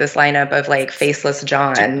seeing like this lineup of like faceless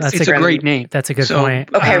Johns. That's It's a great name. that's a good So, point.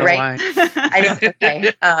 I Okay, don't know right. why. I just,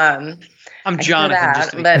 okay. I'm I hear Jonathan. that, just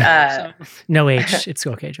to be but, clear, so. No H. It's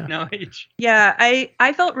okay, John. No H. Yeah,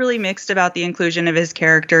 I felt really mixed about the inclusion of his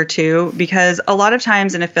character too, because a lot of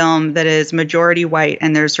times in a film that is majority white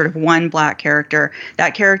and there's sort of one black character,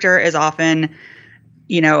 that character is often,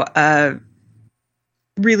 you know, a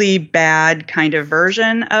really bad kind of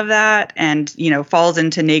version of that and, you know, falls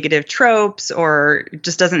into negative tropes or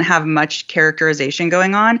just doesn't have much characterization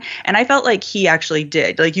going on. And I felt like he actually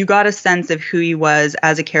did. Like you got a sense of who he was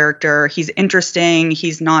as a character. He's interesting.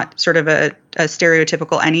 He's not sort of a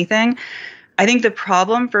stereotypical anything. I think the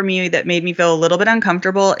problem for me that made me feel a little bit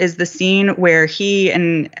uncomfortable is the scene where he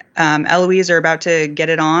and Eloise are about to get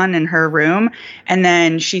it on in her room, and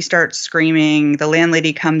then she starts screaming. The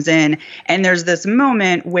landlady comes in, and there's this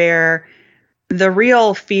moment where the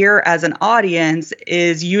real fear as an audience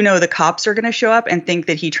is, you know, the cops are going to show up and think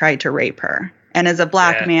that he tried to rape her. And as a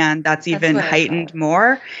black Yeah. man, that's even what I heightened thought.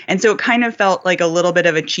 more. And so it kind of felt like a little bit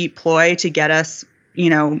of a cheap ploy to get us,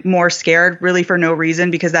 more scared, really for no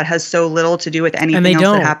reason, because that has so little to do with anything they else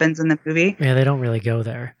don't. that happens in the movie. Yeah, they don't really go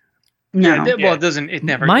there. No. Yeah, well, it doesn't. It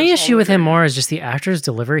never. My goes all issue the with way him there. more is just the actor's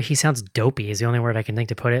delivery. He sounds dopey is the only word I can think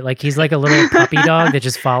to put it. Like he's like a little puppy dog that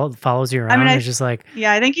just follows you around. mean, It's just like,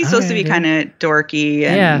 Yeah, I think he's supposed to be Alright, kind of dorky.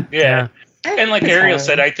 And, yeah. And like It's Ariel hard.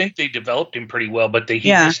 said, I think they developed him pretty well, but he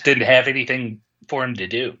Yeah. just didn't have anything for him to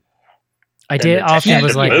do. I did the often end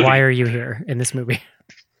was of the like, movie. why are you here in this movie?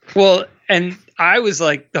 Well, and I was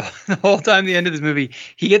like the whole time, the end of this movie,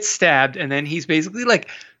 he gets stabbed, and then he's basically like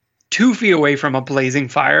 2 feet away from a blazing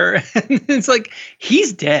fire, and it's like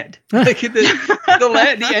he's dead. Like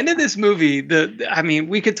the end of this movie. I mean,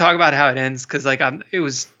 we could talk about how it ends because it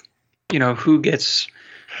was, who gets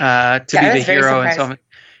to Yeah, I be the was very hero and so surprised. on.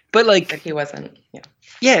 But like, But he wasn't. Yeah.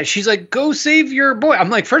 yeah, she's like, go save your boy. I'm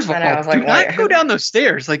like, first of all, I know, I was do like, not why? go down those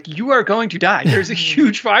stairs. Like, you are going to die. There's a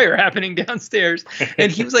huge fire happening downstairs.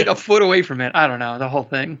 And he was like a foot away from it. I don't know, the whole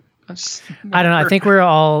thing. I don't know. I think we're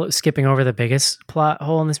all skipping over the biggest plot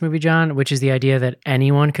hole in this movie, John, which is the idea that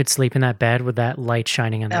anyone could sleep in that bed with that light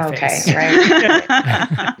shining on their Okay, face.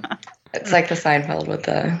 right. It's like the Seinfeld with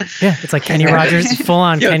the. Yeah, it's like Kenny Rogers, full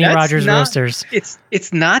on Yo, Kenny that's Rogers not- roasters.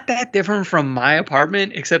 It's not that different from my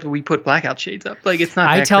apartment, except we put blackout shades up. Like, it's not.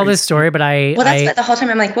 I that tell crazy. this story, but Well, that's what the whole time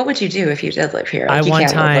I'm like, what would you do if you did live here? Like, I you one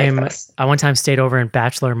can't live time like this. I one time stayed over in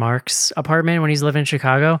Bachelor Mark's apartment when he's living in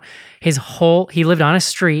Chicago. He lived on a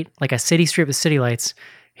street, like a city street with city lights.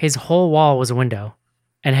 His whole wall was a window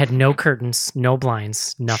and had no curtains, no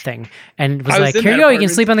blinds, nothing. And was I was like, in here that you go, you can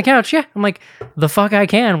apartment. sleep on the couch. Yeah. I'm like, the fuck I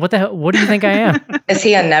can. What the hell? What do you think I am? Is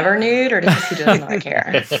he a never nude or does he just not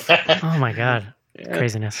care? Oh my God.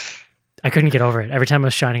 Craziness. I couldn't get over it. Every time it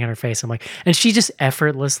was shining on her face, I'm like, and she just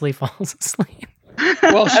effortlessly falls asleep.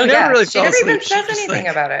 Well, she Oh, never yeah. really She fell never even asleep. says She just, anything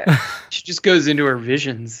like, about it. She just goes into her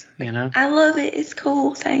visions, I love it. It's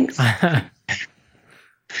cool. Thanks. Do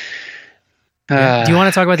you want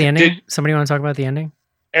to talk about the ending? Did- Somebody want to talk about the ending?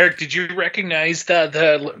 Eric, did you recognize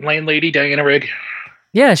the landlady, Diana Rigg?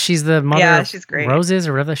 Yeah, she's the mother Yeah, of she's great. Roses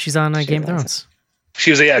or whatever. She's on She Game of was. Thrones.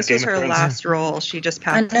 She was This Game was of her Thrones. last role. She just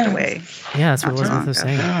I passed know. away. Yeah, that's what Not too Elizabeth long was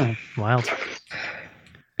ago. saying. Wild.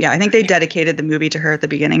 Yeah, I think they dedicated the movie to her at the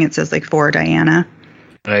beginning. It says like for Diana.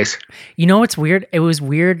 Nice. You know what's weird? It was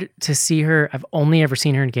weird to see her. I've only ever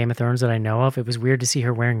seen her in Game of Thrones that I know of. It was weird to see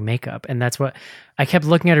her wearing makeup. And that's what I kept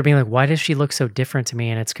looking at her being like, why does she look so different to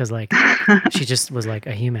me? And it's because like she just was like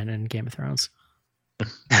a human in Game of Thrones.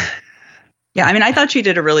 Yeah, I mean, I thought she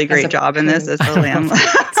did a really great a job in this as the lamb.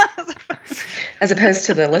 As opposed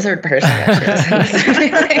to the lizard person. That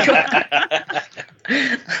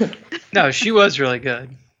she was. No, she was really good.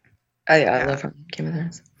 Oh, yeah, I love her. Game of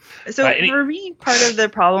Thrones. So Right, any- for me, part of the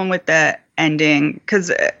problem with the ending,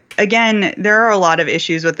 because again, there are a lot of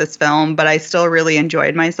issues with this film, but I still really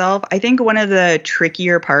enjoyed myself. I think one of the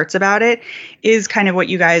trickier parts about it is kind of what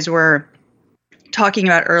you guys were talking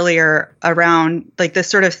about earlier around like the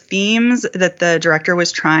sort of themes that the director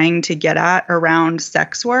was trying to get at around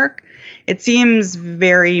sex work. It seems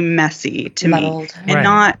very messy to me Muddled. and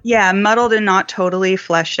Right. muddled and not totally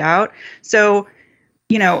fleshed out. So,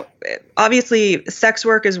 obviously sex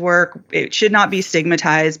work is work. It should not be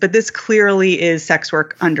stigmatized, but this clearly is sex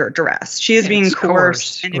work under duress. She is being It's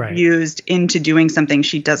coerced coerced, and right. abused into doing something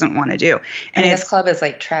she doesn't want to do. And And this it's club is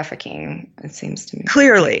like trafficking, it seems to me.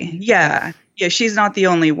 clearly, yeah. Yeah, she's not the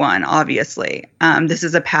only one, obviously. This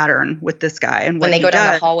is a pattern with this guy. And what When they he go down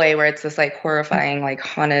the does- hallway where it's this like horrifying, like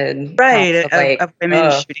haunted right house of women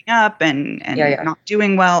ugh. shooting up and Yeah. not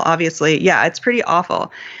doing well, obviously. Yeah, it's pretty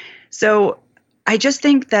awful. So I just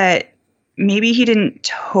think that maybe he didn't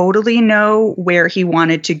totally know where he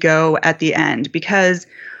wanted to go at the end, because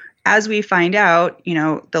as we find out,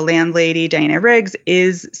 the landlady Diana Riggs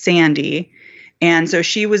is Sandy, and so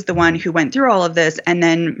she was the one who went through all of this and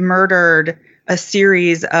then murdered a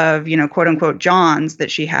series of quote unquote Johns that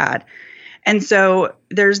she had. And so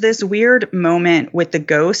there's this weird moment with the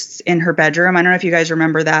ghosts in her bedroom. I don't know if you guys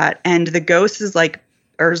remember that. And the ghost is like,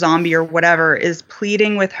 or zombie or whatever, is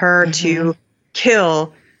pleading with her to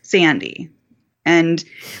kill Sandy. And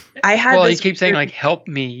I had Well, he this keeps saying weird- like, "Help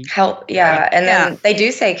me." Help, yeah. And then Yeah. they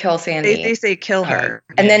do say kill Sandy. they say kill her.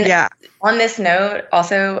 And then Yeah. on this note,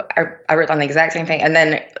 also, I wrote down the exact same thing. And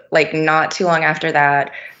then, like, not too long after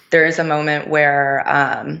that, there is a moment where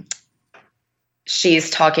she's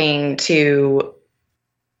talking to,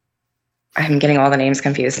 I'm getting all the names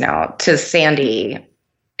confused now, to Sandy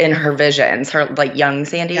in her visions, her, like, young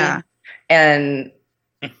Sandy. Yeah. And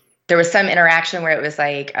there was some interaction where it was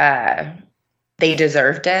like, they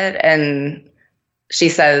deserved it. And she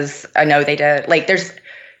says, "I know they did." Like, there's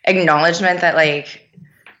acknowledgement that, like,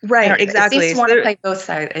 Right, exactly. It seems to So want to play both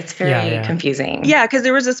sides. It's very Yeah. confusing. yeah, because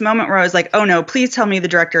there was this moment where I was like, oh no, please tell me the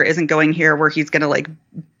director isn't going here where he's going to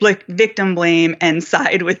like victim blame and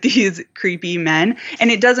side with these creepy men. And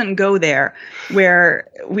it doesn't go there, where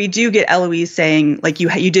we do get Eloise saying like you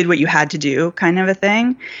did what you had to do kind of a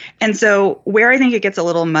thing. And so where I think it gets a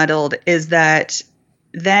little muddled is that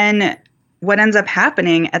then what ends up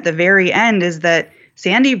happening at the very end is that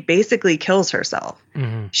Sandy basically kills herself.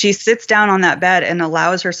 Mm-hmm. She sits down on that bed and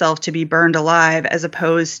allows herself to be burned alive as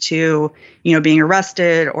opposed to, being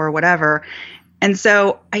arrested or whatever. And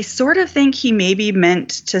so I sort of think he maybe meant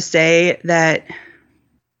to say that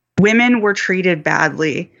women were treated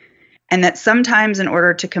badly and that sometimes in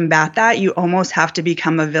order to combat that, you almost have to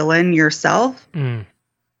become a villain yourself. Mm.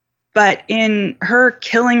 But in her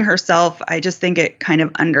killing herself, I just think it kind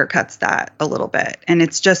of undercuts that a little bit. And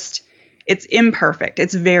it's imperfect.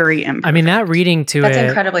 It's very imperfect. I mean, that reading to That's it.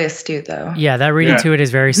 incredibly astute, though. Yeah, that reading to it is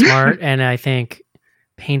very smart, and I think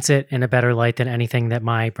paints it in a better light than anything that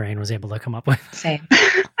my brain was able to come up with. Same.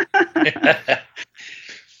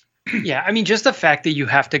 Yeah, I mean, just the fact that you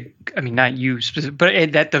have to, I mean, not you specifically,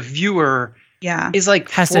 but that the viewer is like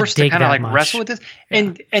Has to forced to dig kind of that like much. wrestle with this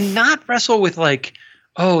and not wrestle with like,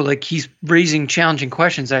 oh, like he's raising challenging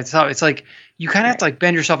questions. It's like you kind of have to like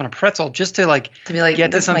bend yourself in a pretzel just to like To be like,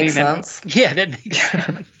 get to this something makes that, sense. yeah, that makes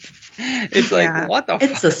sense. It's like, what the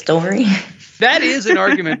It's fuck? a story. That is an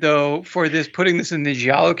argument, though, for putting this in the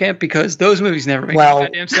Giallo camp because those movies never make Well,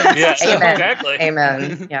 goddamn sense. Yeah, Amen. exactly.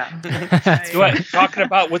 Amen. Yeah. What, talking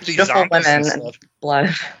about with these Beautiful zombies and women. stuff.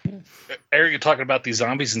 Blood. Eric, you're talking about these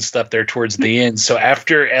zombies and stuff there towards the end. So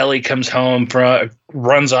after Ellie comes home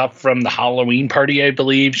runs off from the Halloween party, I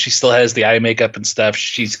believe she still has the eye makeup and stuff.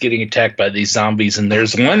 She's getting attacked by these zombies, and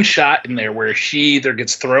there's one shot in there where she either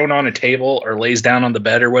gets thrown on a table or lays down on the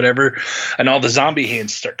bed or whatever, and all the zombie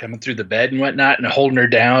hands start coming through the bed and whatnot and holding her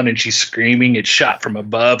down, and she's screaming. It's shot from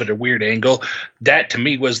above at a weird angle. That to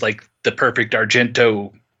me was like the perfect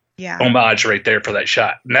Argento homage right there for that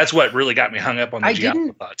shot. And that's what really got me hung up on the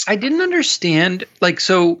Giallo thoughts. I didn't understand, like,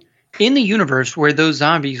 so in the universe where those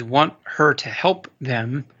zombies want her to help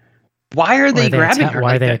them, why are they grabbing her?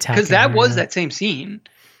 Why are they Because attacking that her? was that same scene.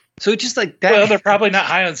 So it's just like that. Well, they're probably not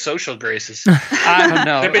high on social graces. I don't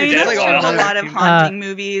know. They're I mean, That's there's like a another lot of thing. haunting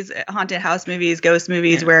movies, haunted house movies, ghost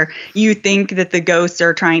movies, where you think that the ghosts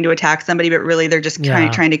are trying to attack somebody, but really they're just kind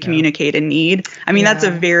of trying to communicate a need. I mean, that's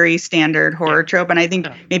a very standard horror trope, and I think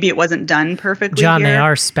maybe it wasn't done perfectly. John, they here.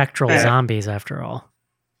 are spectral zombies after all.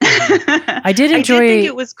 I I did enjoy. I did think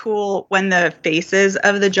it was cool when the faces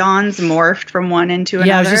of the Johns morphed from one into another.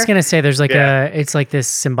 Yeah, I was just gonna say, there's like it's like this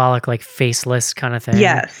symbolic, like faceless kind of thing.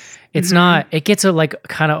 Yes. It's not. It gets like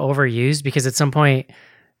kind of overused because at some point,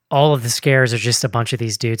 all of the scares are just a bunch of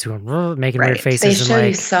these dudes who are making weird faces. They and show like,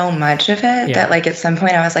 you so much of it that, like, at some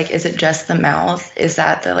point I was like, is it just the mouth? Is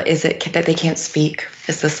it that they can't speak?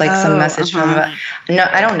 Is this like some message from no,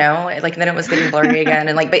 I don't know. Like, then it was getting blurry again.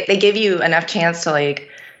 And like, they give you enough chance to like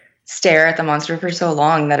stare at the monster for so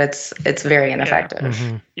long that it's very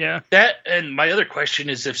ineffective. Yeah. That, and my other question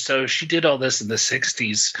is, if so, she did all this in the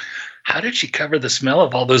 60s. How did she cover the smell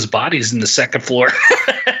of all those bodies in the second floor?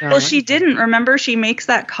 Well, she didn't. Remember, she makes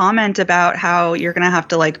that comment about how you're going to have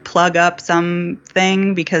to like plug up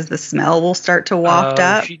something because the smell will start to waft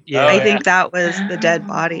up. I think that was the dead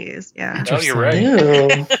bodies. Yeah. Oh, you're right.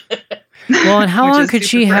 Ew. well, and how Which long is could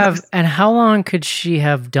she super have? gross. And how long could she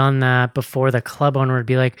have done that before the club owner would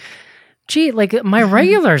be like, "Gee, like my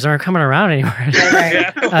regulars aren't coming around anymore."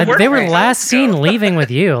 Right. They were last seen leaving with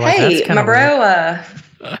you. Like, Hey, that's my kinda weird.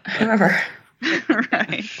 bro, remember.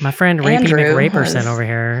 Right. My friend Rapey Andrew McRaperson was- over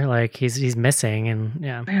here, like he's missing, and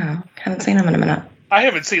yeah. Yeah, haven't seen him in a minute. I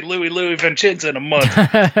haven't seen Louis Vincenzo in a month.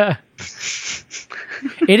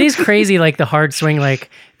 It is crazy, like the hard swing. Like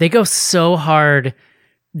they go so hard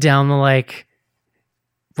down the like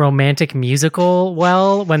romantic musical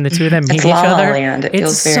well when the two of them meet It's each La La other. Land. It It's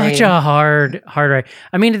feels such very- a hard ride.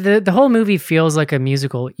 I mean, the whole movie feels like a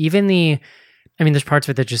musical. Even there's parts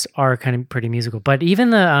of it that just are kind of pretty musical, but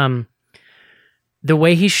even the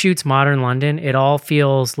way he shoots modern London, it all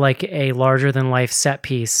feels like a larger than life set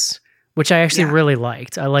piece, which I actually really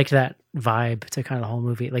liked. I liked that vibe to kind of the whole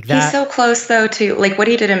movie. Like that. He's so close though to like what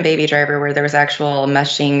he did in Baby Driver, where there was actual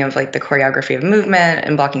meshing of like the choreography of movement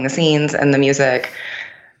and blocking the scenes and the music.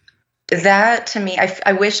 That to me, I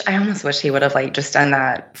almost wish he would have like just done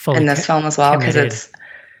that Fully in this film as well, because committed.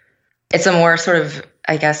 it's a more sort of,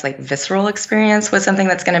 I guess, like visceral experience with something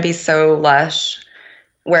that's going to be so lush,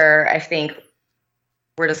 where I think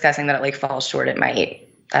we're discussing that it like falls short. It might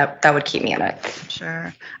that would keep me in it.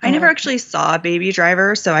 Sure. I never actually saw Baby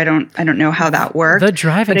Driver, so I don't know how that worked. The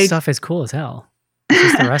driving stuff is cool as hell. It's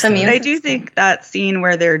just the rest of But it. I do think that scene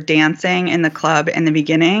where they're dancing in the club in the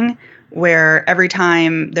beginning, where every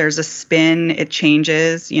time there's a spin, it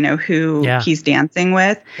changes, who he's dancing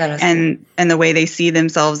with, and the way they see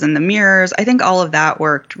themselves in the mirrors. I think all of that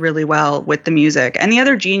worked really well with the music. And the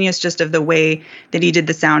other genius just of the way that he did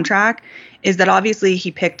the soundtrack is that obviously he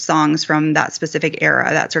picked songs from that specific era,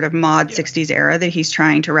 that sort of mod 60s era that he's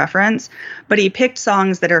trying to reference. But he picked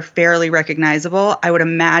songs that are fairly recognizable, I would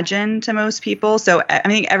imagine, to most people. So I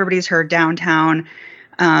think everybody's heard Downtown,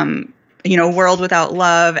 World Without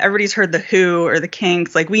Love. Everybody's heard The Who or The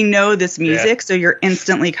Kinks. Like, we know this music, so you're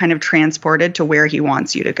instantly kind of transported to where he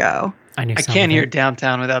wants you to go. I can't hear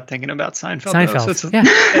Downtown without thinking about Seinfeld.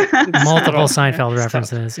 Seinfeld. Multiple Seinfeld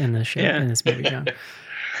references in this in this movie, John.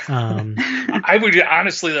 I would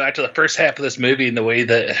honestly, after the first half of this movie and the way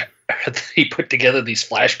that he put together these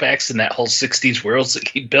flashbacks and that whole 60s world that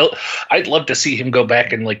he built, I'd love to see him go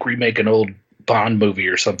back and like remake an old Bond movie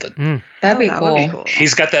or something. That'd be cool.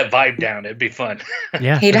 He's got that vibe down. It'd be fun.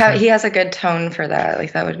 Yeah, he has a good tone for that.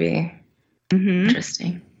 Like, that would be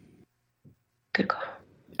interesting. Good call.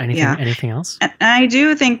 Anything else? And I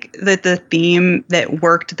do think that the theme that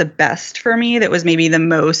worked the best for me, that was maybe the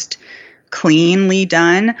most cleanly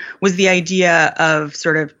done, was the idea of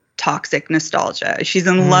sort of toxic nostalgia. She's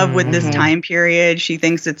in love with this time period. She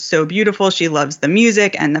thinks it's so beautiful. She loves the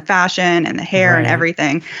music and the fashion and the hair and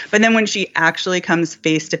everything. But then when she actually comes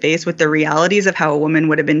face to face with the realities of how a woman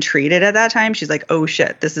would have been treated at that time, she's like, oh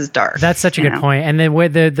shit, this is dark. That's such a good point. And then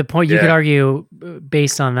the point you could argue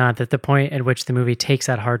based on that the point at which the movie takes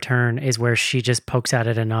that hard turn is where she just pokes at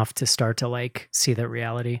it enough to start to like see the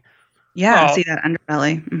reality. Yeah, see that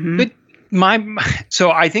underbelly. But so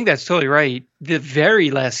I think that's totally right. The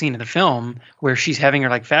very last scene of the film where she's having her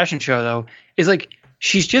like fashion show though is like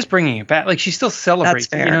she's just bringing it back. Like she still celebrates.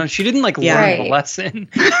 That's fair. She didn't like learn the lesson.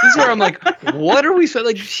 This is where I'm like, what are we so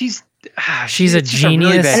like? She's a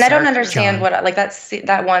genius, and I don't understand what like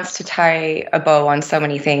that wants to tie a bow on so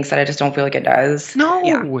many things that I just don't feel like it does.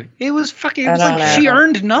 No, it was fucking. It was like she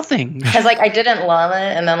earned nothing. Because like I didn't love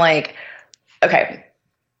it, and then like, okay,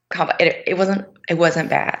 it wasn't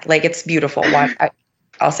bad. Like, it's beautiful.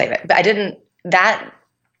 I'll save it. But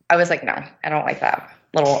I was like, no, I don't like that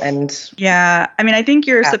little end. Yeah. I mean, I think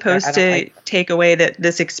you're supposed to take away that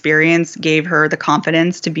this experience gave her the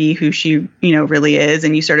confidence to be who she, really is.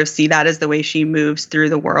 And you sort of see that as the way she moves through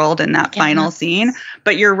the world in that final scene.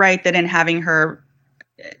 But you're right that in having her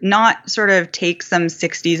not sort of take some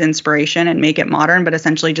 60s inspiration and make it modern, but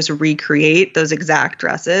essentially just recreate those exact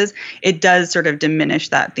dresses, it does sort of diminish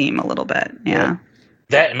that theme a little bit. Yeah.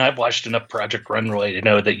 That, and I've watched enough Project Runway to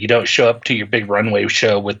know that you don't show up to your big runway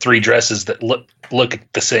show with 3 dresses that look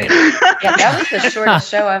the same. Yeah, that was the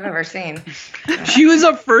shortest show I've ever seen. She was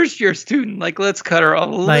a first-year student. Like, let's cut her a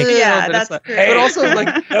little bit. That's great. But also,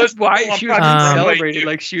 like, that's why she was celebrated.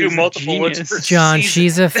 Like, she was multiple genius. John,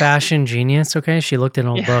 she's a fashion genius, okay? She looked at an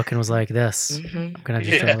old book and was like, this. I'm going to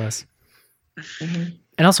just do this.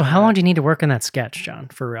 And also, how long do you need to work on that sketch, John?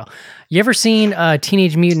 For real. You ever seen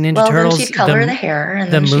Teenage Mutant Ninja Turtles? Then she'd color the hair.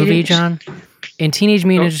 And the movie, John? In Teenage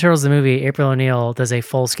Mutant Ninja Turtles, the movie, April O'Neil does a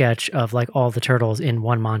full sketch of like all the turtles in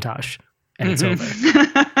one montage. And it's over.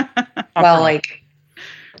 Well, like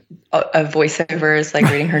a voiceover is like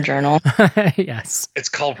reading her journal. Yes. It's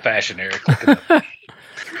called fashion, Eric.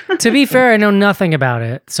 To be fair, I know nothing about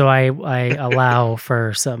it. So I allow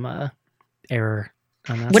for some error.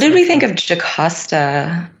 What did we think of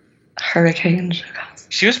Jocasta? Hurricane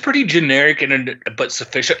Jocasta? She was pretty generic but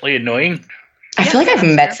sufficiently annoying. I feel like I've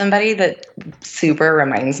met somebody that super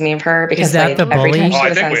reminds me of her because like, every time she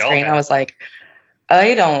was on screen, I was like,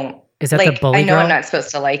 I don't. Is that like, the bully I know girl? I'm not supposed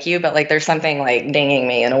to like you, but like there's something like dinging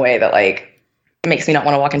me in a way that like makes me not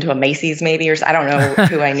want to walk into a Macy's maybe, or I don't know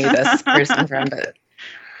who I knew this person from, but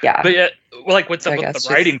yeah. But yeah, like with the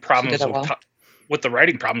writing problems with the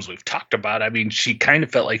writing problems we've talked about, I mean, she kind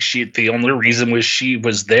of felt like the only reason she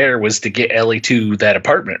was there was to get Ellie to that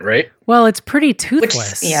apartment, right? Well, it's pretty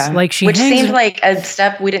toothless. Like which seemed like a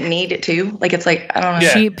step we didn't need it to. Like, it's like, I don't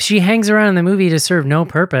know. Yeah. She hangs around in the movie to serve no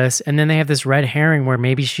purpose, and then they have this red herring where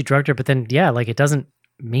maybe she drugged her, but then like it doesn't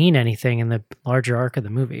mean anything in the larger arc of the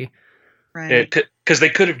movie. Right. Because they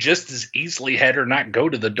could have just as easily had her not go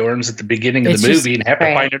to the dorms at the beginning of the movie and have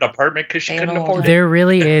her find an apartment because she couldn't afford it. There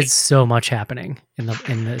really is so much happening in the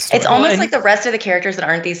story. It's almost like the rest of the characters that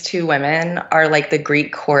aren't these 2 women are like the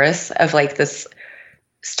Greek chorus of like this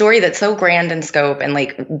story that's so grand in scope and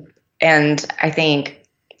like, and I think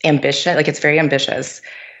ambitious, like it's very ambitious,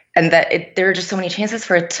 and that there are just so many chances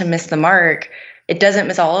for it to miss the mark it doesn't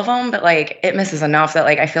miss all of them, but like it misses enough that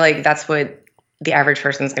like I feel like that's what the average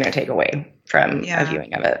person is going to take away from a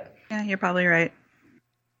viewing of it. Yeah, you're probably right.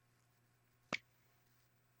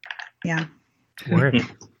 Yeah. Word.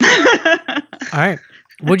 All right.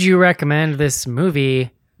 Would you recommend this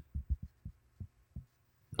movie,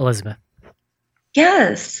 Elizabeth?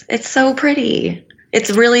 Yes, it's so pretty.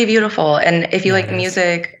 It's really beautiful, and if you Yeah, like it is.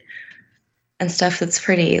 music and stuff that's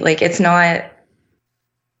pretty, like it's not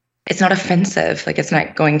offensive. Like it's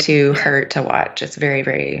not going to hurt to watch. It's very,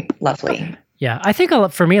 very lovely. Yeah, I think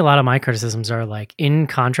for me, a lot of my criticisms are like in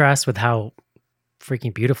contrast with how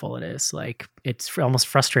freaking beautiful it is. Like it's almost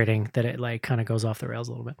frustrating that it like kind of goes off the rails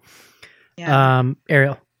a little bit. Yeah.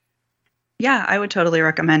 Ariel. Yeah, I would totally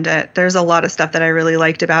recommend it. There's a lot of stuff that I really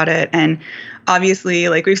liked about it. And obviously,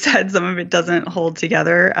 like we've said, some of it doesn't hold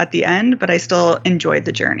together at the end, but I still enjoyed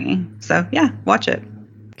the journey. So yeah, watch it.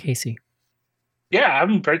 Casey. Yeah,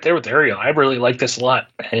 I'm right there with Ariel. I really like this a lot,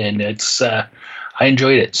 and it's I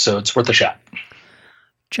enjoyed it, so it's worth a shot.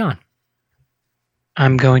 John.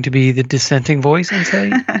 I'm going to be the dissenting voice and say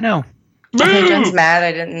no. I think John's mad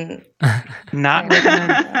I didn't. Not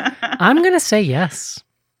recommend. I'm going to say yes.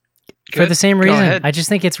 For Good. the same Go reason. ahead. I just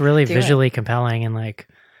think it's really Do it. visually compelling and like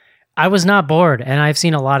I was not bored, and I've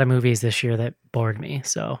seen a lot of movies this year that bored me,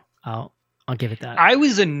 so I'll give it that. I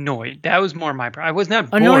was annoyed. That was more my problem. I was not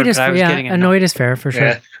bored, Annoyed is but I was getting annoyed. annoyed is fair for sure.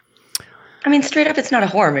 Yeah. I mean, straight up, it's not a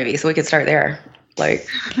horror movie, so we could start there. Like,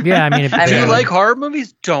 Yeah, I mean, I If you mean- like horror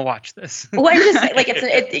movies, don't watch this. well, I'm just saying, like,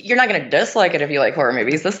 you're not going to dislike it if you like horror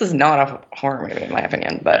movies. This is not a horror movie, in my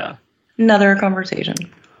opinion, but another conversation.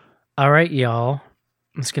 all right, y'all.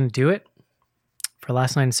 I'm just gonna do it for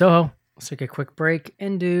Last Night in Soho. Let's take a quick break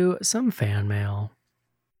and do some fan mail.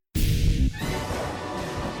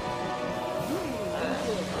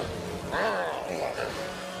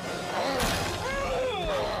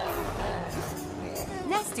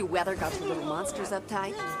 Nasty weather got your little monsters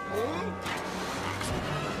uptight.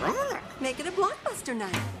 Make it a blockbuster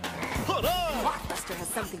night. Blockbuster has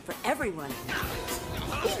something for everyone.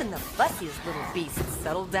 Even the fussiest little beasts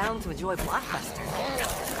settle down to enjoy Blockbuster.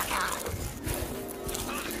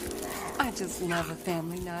 I just love a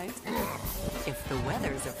family night. If the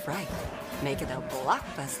weather's a fright, make it a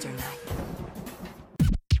Blockbuster night.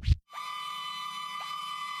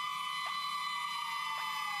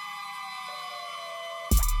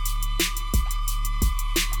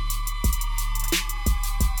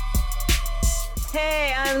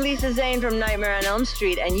 Hey, I'm Lisa Zane from Nightmare on Elm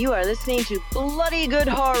Street, and you are listening to Bloody Good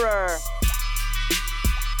Horror.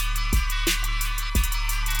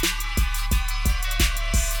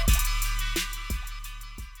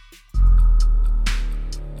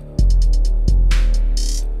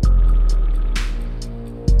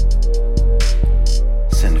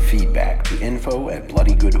 Send feedback to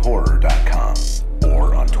info@bloodygoodhorror.com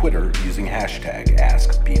or on Twitter using hashtag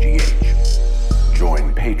AskPGH.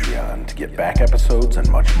 Join Patreon to get back episodes and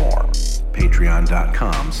much more.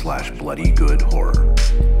 Patreon.com/bloodygoodhorror.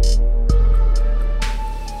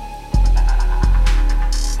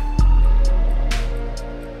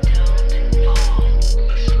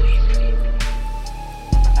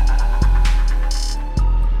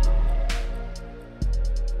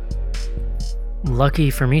 Lucky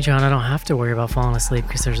for me, John, I don't have to worry about falling asleep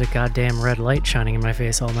because there's a goddamn red light shining in my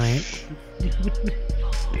face all night.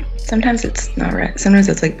 Sometimes it's not red. Sometimes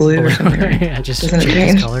it's like blue or something. Yeah, just Doesn't it changes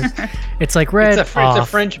change? colors. It's like red It's off, a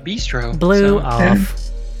French bistro. blue so- off,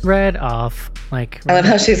 red off. Like I love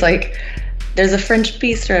how she's like, there's a French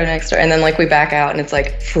bistro next door, and then like we back out and it's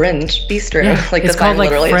like French bistro. yeah, Like it's the called sign like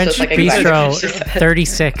literally is French just, like, exactly what she Bistro said.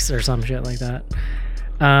 36 or some shit like that.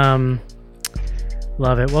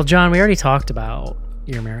 Love it. Well, John, we already talked about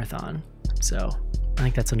your marathon, so I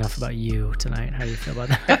think that's enough about you tonight. How do you feel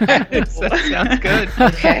about that? that sounds good.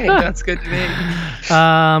 Okay. Sounds good to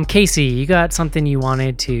me. Casey, you got something you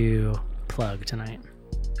wanted to plug tonight?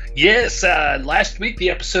 Yes, last week the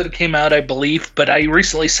episode came out, I believe, but I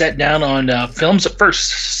recently sat down on Films at First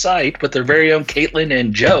Sight with their very own Caitlin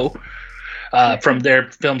and Joe from their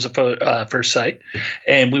Films at First Sight,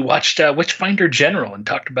 and we watched Witchfinder General and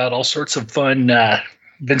talked about all sorts of fun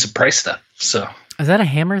Vincent Price stuff. So Is that a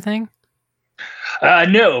Hammer thing?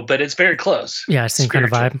 no, but it's very close. Yeah, same kind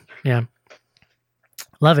of Spiritual. vibe. Yeah.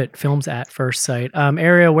 Love it. Films at First Sight.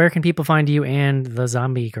 Ariel, where can people find you and the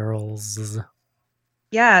Zombie Girls?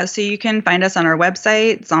 Yeah, so you can find us on our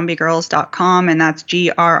website, zombiegirls.com, and that's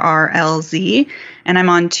GRRLZ. And I'm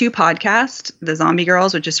on 2 podcasts, The Zombie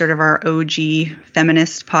Girls, which is sort of our OG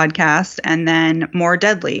feminist podcast, and then More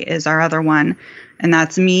Deadly is our other one. And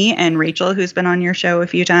that's me and Rachel, who's been on your show a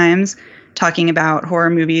few times, talking about horror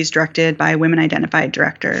movies directed by women-identified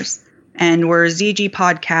directors. And we're ZG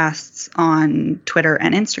Podcasts on Twitter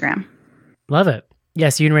and Instagram. Love it.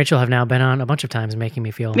 Yes, you and Rachel have now been on a bunch of times, making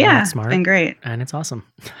me feel Yeah, smart. it's been great. And it's awesome.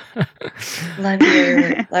 Love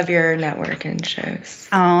your network and shows.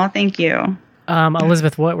 Oh, thank you.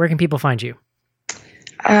 Elizabeth, where can people find you?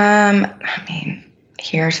 I mean,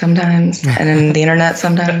 here sometimes, and then the internet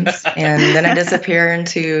sometimes, and then I disappear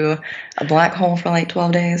into a black hole for like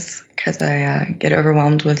 12 days because I get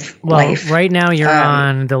overwhelmed with life. Right now you're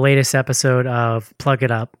on the latest episode of Plug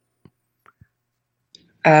It Up.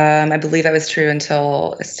 I believe that was true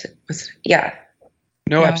until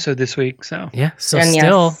No episode this week, so yeah. So And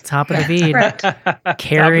still yes. top of the feed. Correct.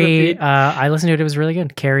 Carrie, I listened to it. It was really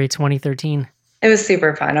good. Carrie 2013. It was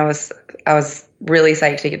super fun. I was really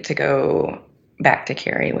psyched to get to go back to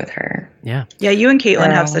Carrie with her. Yeah. Yeah, you and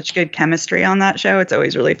Caitlin have such good chemistry on that show. It's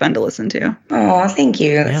always really fun to listen to. Oh, thank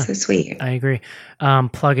you. That's so sweet. I agree.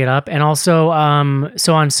 Plug It Up. And also,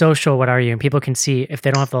 so on social, what are you? And people can see, if they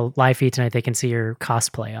don't have the live feed tonight, they can see your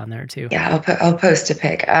cosplay on there too. Yeah, I'll post a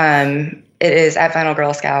pic. It is at Final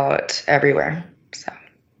Girl Scout everywhere. So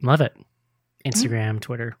Love it. Instagram,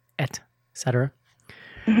 Twitter, etc.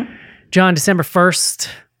 John, December 1st,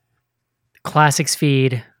 Classics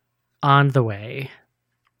feed on the way.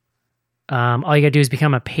 All you gotta do is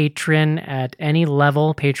become a patron at any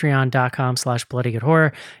level,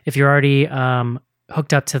 patreon.com/bloodygoodhorror. If you're already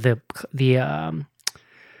hooked up to the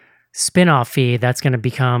spin-off feed, that's gonna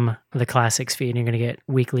become the Classics feed, and you're gonna get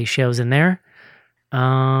weekly shows in there.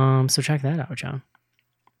 So check that out, John.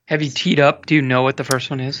 have you teed up? Do you know what the first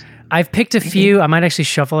one is? I've picked a few. I might actually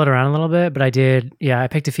shuffle it around a little bit, but I did. Yeah, I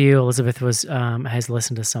picked a few. Elizabeth has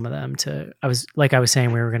listened to some of them. I was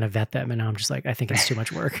saying we were going to vet them, and now I'm just like, I think it's too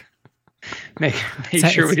much work. Make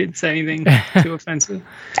sure we didn't say anything too offensive.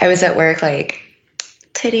 I was at work like,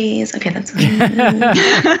 titties. Okay, that's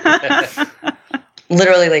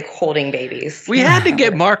literally like holding babies. We had to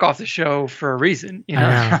get Mark off the show for a reason. You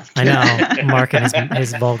know? I know. Mark and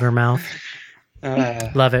his vulgar mouth.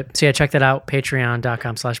 Love it. So yeah, check that out.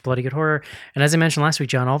 Patreon.com/bloodygoodhorror. And as I mentioned last week,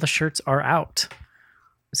 John, all the shirts are out.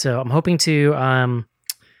 So I'm hoping to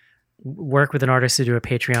work with an artist to do a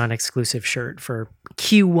Patreon exclusive shirt for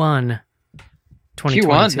Q1 2022.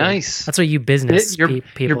 Q1, nice. That's what you business people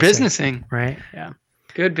You're businessing. say, right? Yeah.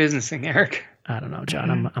 Good businessing, Eric. I don't know,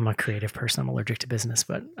 John. I'm a creative person. I'm allergic to business,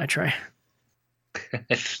 but I try.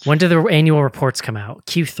 When do the annual reports come out?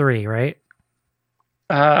 Q3, right?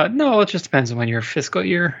 No, it just depends on when your fiscal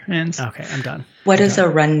year ends. Okay, I'm done. What is a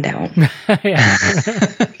rundown?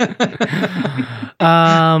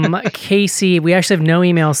 Casey, we actually have no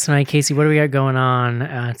emails tonight. Casey, what do we got going on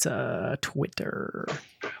at Twitter?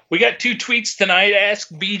 We got 2 tweets tonight. Ask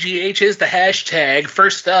BGH is the hashtag.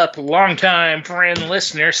 First up, longtime friend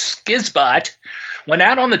listener Skizbot. Went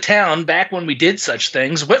out on the town back when we did such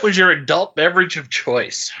things. What was your adult beverage of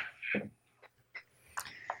choice?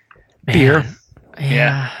 Beer.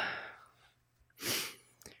 Yeah.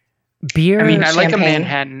 Beer. I mean, I like a Champagne.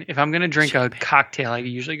 Manhattan. If I'm going to drink a cocktail, I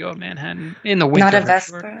usually go a Manhattan in the winter. Not a for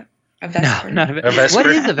Vespa. sure. A Vespa. No, not a A Vespa. Vespa. What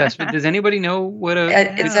is a Vespa? Does anybody know what a...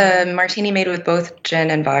 It's a martini made with both gin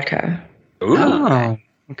and vodka. Ooh. Oh,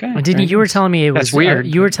 okay. Didn't you were telling me it was That's weird.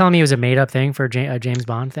 you were telling me it was a made up thing for a James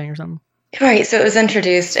Bond thing or something? Right, so it was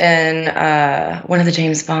introduced in one of the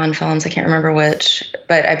James Bond films. I can't remember which,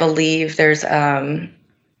 but I believe there's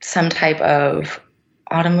some type of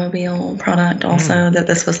automobile product also that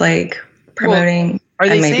this was like promoting. Are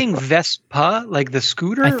they And maybe- saying Vespa, like the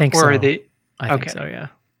scooter? I think or so. Are they... I think Okay. so, yeah.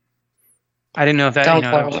 I didn't know if that... Don't you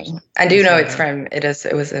know, quote me. I do know it's from. It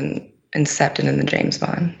was incepted in the James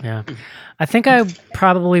Bond. Yeah. I think I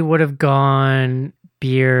probably would have gone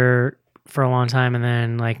beer for a long time and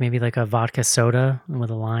then like maybe like a vodka soda with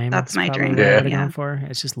a lime. That's my probably drink. what I Yeah. would have Yeah. gone for.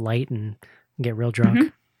 It's just light and get real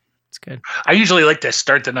drunk. It's good. I usually like to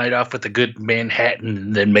start the night off with a good Manhattan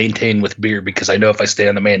and then maintain with beer because I know if I stay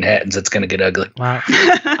on the Manhattans, it's going to get ugly. Wow.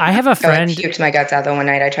 I have a I friend. puked my guts out the one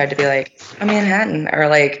night. I tried to be like a Manhattan or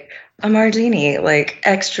like a martini, like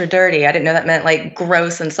extra dirty. I didn't know that meant like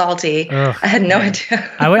gross and salty. Ugh. I had no idea.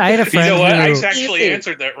 I had a friend You know what? I who, actually Easy.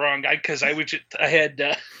 answered that wrong because I had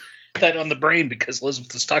that on the brain because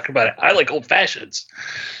Elizabeth was talking about it. I like old fashions.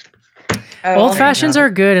 old fashions are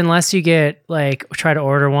good unless you get like try to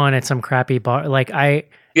order one at some crappy bar. Like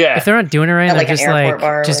Yeah. if they're not doing it right, At, they're like, an just airport like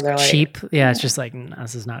bar where just they're like- cheap. Yeah, it's just like no,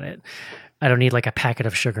 this is not it. I don't need like a packet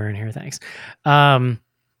of sugar in here, thanks.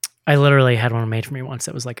 I literally had one made for me once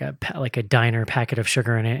that was like a diner packet of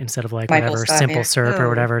sugar in it instead of like Michael whatever Scott, simple yeah. syrup or Oh,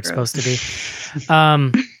 whatever it's gross. supposed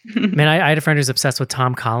to be. Man, I had a friend who's obsessed with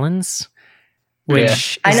Tom Collins.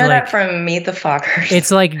 which I is know like, that from Meet the Fockers.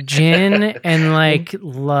 it's like gin and like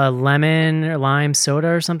lemon or lime soda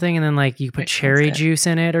or something, and then like you put cherry juice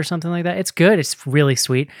in it or something like that. It's good. It's really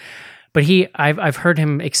sweet. But I've heard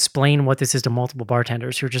him explain what this is to multiple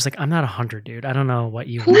bartenders who are just like, I'm not 100, dude. I don't know what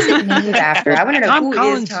you Who is it named after? I want to know Tom who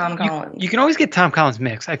Collins, is Tom Collins. You can always get Tom Collins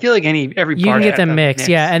mix. I feel like every You can bar get has them a mixed, mix.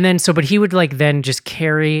 yeah. And then but he would like then just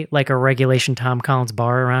carry like a regulation Tom Collins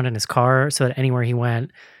bar around in his car so that anywhere he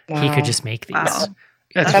went, he could just make these. Wow.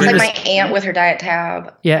 That's Sounds weird. like my aunt with her diet tab.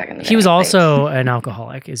 back in Yeah, the he was day. also an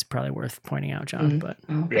alcoholic. Is probably worth pointing out, John. But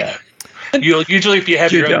Yeah. Usually if you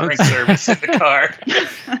have your own Jones. drink service in the car.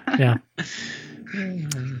 yeah,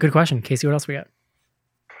 good question, Casey. What else we got?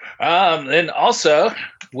 And also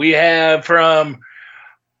we have from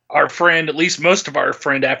our friend, at least most of our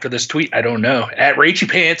friend after this tweet, I don't know, at Rachy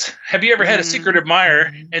Pants. Have you ever had a secret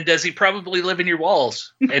admirer, and does he probably live in your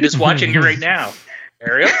walls and is watching you right now?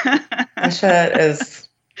 Ariel? That shit is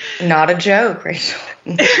not a joke, Rachel.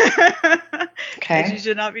 Okay. You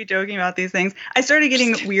should not be joking about these things. I started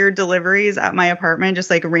getting weird deliveries at my apartment, just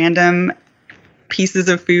like random pieces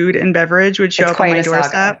of food and beverage would show It's up on quite my a saga.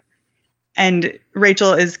 doorstep. And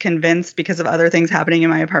Rachel is convinced because of other things happening in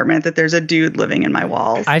my apartment that there's a dude living in my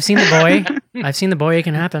walls. I've seen the boy. I've seen the boy. It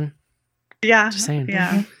can happen. Yeah. Just saying.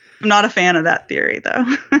 Yeah. I'm not a fan of that theory, though.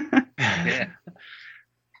 Yeah.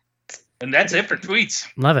 And that's it for tweets.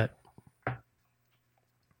 Love it.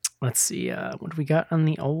 Let's see. What do we got on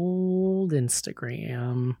the old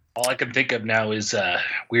Instagram? All I can think of now is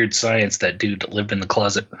Weird Science, that dude that lived in the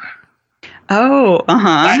closet. Oh,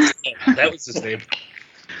 uh-huh. That was his name.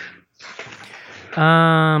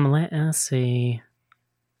 Let us see.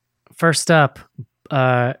 First up,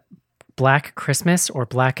 Black Christmas or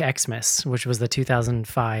Black Xmas, which was the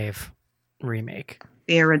 2005 remake.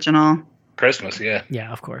 The original. Christmas, yeah.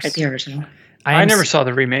 Yeah, of course. It's the original. I never saw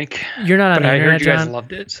the remake. You're not on but the I internet, heard you guys John?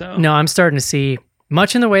 loved it. So No, I'm starting to see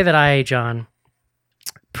much in the way that I, John,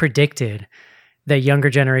 predicted that younger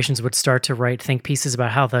generations would start to write think pieces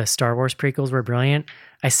about how the Star Wars prequels were brilliant.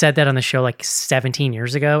 I said that on the show like 17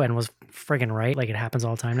 years ago and was friggin' right. Like it happens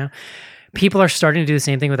all the time now. People are starting to do the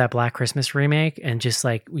same thing with that Black Christmas remake and just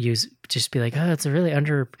like be like, oh, it's a really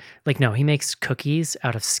no, he makes cookies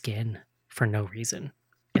out of skin for no reason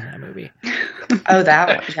in that movie. Oh, that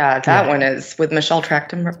one. Yeah, that one is with Michelle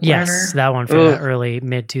Trachtenberg. Yes, that one from the early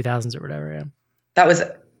mid 2000s or whatever. Yeah. That was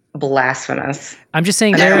blasphemous. I'm just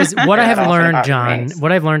saying there is what I have Often learned, about John, remakes.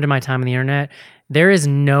 what I've learned in my time on the internet, there is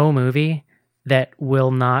no movie that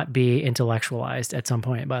will not be intellectualized at some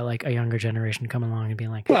point by like a younger generation coming along and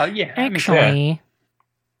being like, well, yeah. I mean, actually,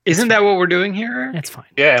 isn't that what we're doing here? it's fine.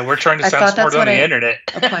 Yeah, we're trying to I sound thought that's smart on what the I- internet.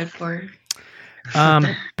 Applied for.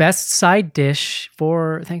 Best side dish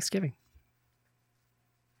for Thanksgiving.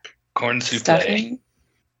 Corn souffle. Stuffing.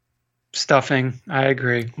 Stuffing. I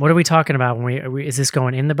agree. What are we talking about when is this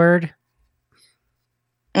going in the bird?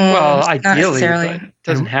 Well, Not ideally, necessarily. but it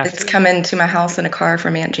doesn't have It's to. coming to my house in a car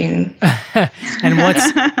from Aunt Jean.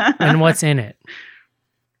 and what's in it?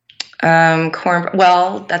 Corn.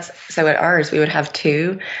 Well, that's so at ours we would have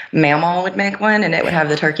two. Mamaw would make one, and it would have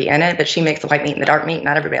the turkey in it, but she makes the white meat and the dark meat.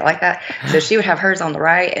 Not everybody like that, so she would have hers on the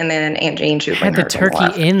right, and then Aunt Jean she would bring Had the hers on the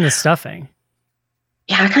left. turkey in the stuffing.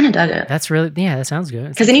 Yeah, I kind of dug it. That's really that sounds good.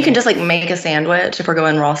 Because then you can just like make a sandwich if we're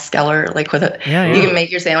going Ross Skeller like with it. Yeah, You yeah. can make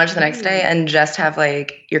your sandwich the next day and just have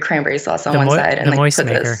like your cranberry sauce on The one mo- side and the like moist put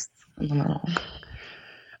maker. this in the middle.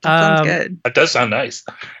 Sounds good. That does sound nice.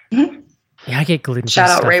 Yeah, I get gluten. Shout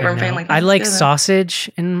out Rayburn Family I like Thanksgiving.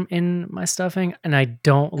 sausage in my stuffing, and I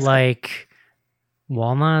don't like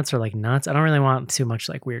walnuts or like nuts. I don't really want too much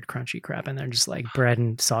like weird crunchy crap in there. Just like bread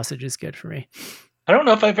and sausage is good for me. I don't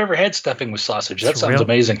know if I've ever had stuffing with sausage. That It's sounds real-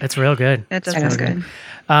 amazing. It's real good. That does Sounds sound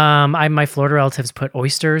good. My Florida relatives put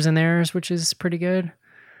oysters in theirs, which is pretty good.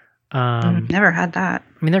 Never had that.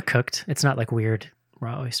 I mean, they're cooked. It's not like weird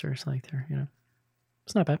raw oysters. Like they're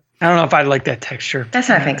it's not bad. I don't know if I like that texture. That's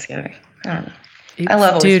not Thanksgiving. I don't know. It- I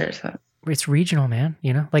love dude, oysters. So. It's regional, man.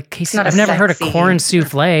 You know, like Casey. not a I've never heard of sexy- corn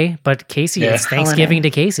souffle, but Casey, Yeah. it's Thanksgiving to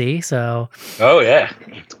Casey. So Oh yeah,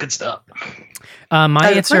 it's good stuff. my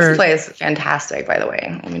The answer. play is fantastic, by the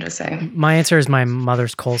way. Let me just say. My answer is my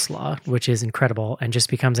mother's coleslaw, which is incredible and just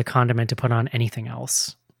becomes a condiment to put on anything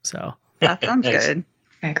else. So That sounds Nice. good.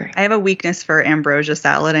 I agree. I have a weakness for ambrosia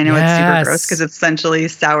salad. I know it's super Yes. gross because it's essentially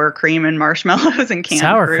sour cream and marshmallows and canned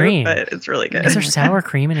Sour fruit, cream. but it's really good. is there sour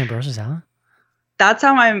cream in ambrosia salad? That's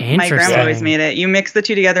how my grandma Interesting. always made it. You mix the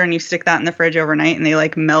two together and you stick that in the fridge overnight and they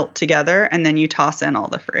like melt together and then you toss in all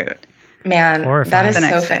the fruit Man, Horrifying. that is the so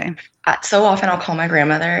next fun. day. So often I'll call my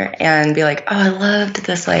grandmother and be like, "Oh, I loved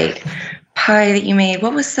this like pie that you made.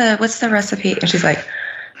 What's the recipe?" And she's like,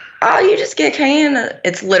 oh, you just get cane.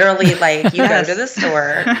 It's literally like you go to the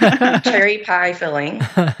store, cherry pie filling,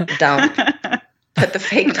 dump, put the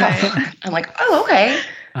fake top on. I'm like, oh, okay.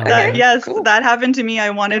 Yes, cool. that happened to me. I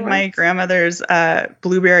wanted my grandmother's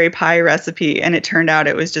blueberry pie recipe, and it turned out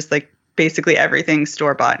it was just like basically everything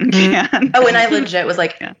store bought and canned. Oh, and I legit was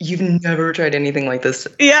like, you've never tried anything like this.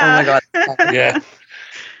 Yeah. Oh my God. Yeah.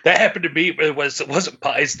 That happened to me. It wasn't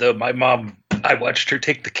pies though. My mom, I watched her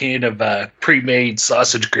take the can of pre-made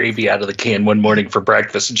sausage gravy out of the can one morning for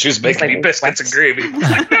breakfast, and she was making me biscuits and gravy. I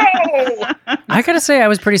was like, no. I gotta say, I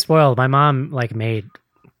was pretty spoiled. My mom like made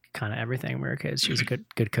kind of everything when we were kids. She was a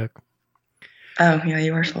good cook. Oh yeah,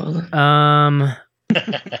 you were spoiled.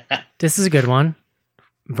 This is a good one.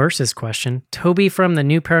 Versus question: Toby from the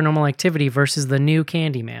new Paranormal Activity versus the new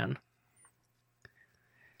Candyman.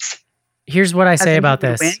 Here's what I say about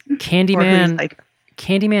this: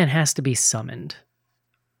 Candyman has to be summoned.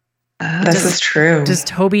 This is true. Does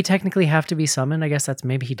Toby technically have to be summoned? I guess that's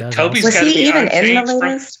maybe he does. Toby's Was got to he be even in the unchanged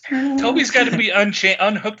latest Paranormal? Toby's got to be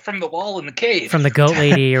unhooked from the wall in the cave. From the goat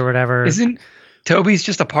lady or whatever. Isn't Toby's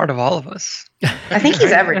just a part of all of us? I think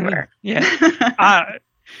he's everywhere. Yeah.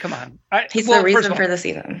 Come on. He's the reason for the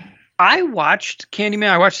season. I watched Candyman.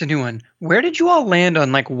 I watched the new one. Where did you all land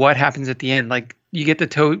on like what happens at the end? Like you get the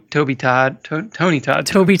Tony Todd. Toby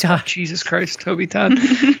Todd. Jesus Christ, Toby Todd.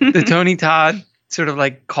 The Tony Todd sort of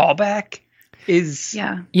like callback is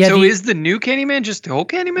So is the new Candyman just the old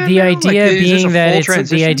Candyman? The now? idea like, being that it's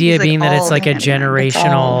like a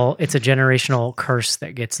generational. it's a generational curse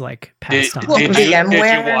that gets like passed on. Did you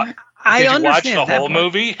watch the whole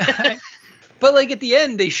movie? But like at the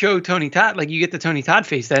end, they show Tony Todd. Like you get the Tony Todd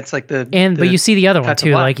face. That's like but you see the other one cut to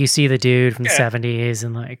too. black. Like you see the dude from the 70s,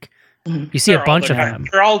 and like you see a bunch of them.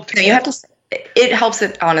 You have to. It helps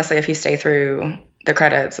it honestly if you stay through the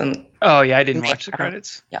credits and. Oh yeah, I didn't watch the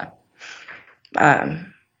credits. Yeah. All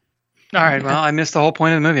right. Well, I missed the whole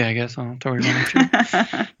point of the movie. I guess I'll totally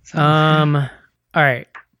All right.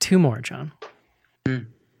 Two more, John.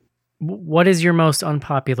 What is your most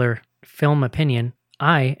unpopular film opinion?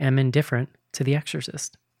 I am indifferent to The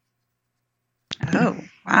Exorcist. Oh,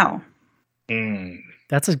 wow.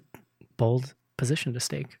 That's a bold position to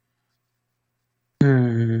stake.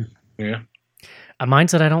 Yeah. Mine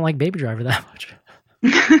said I don't like Baby Driver that much.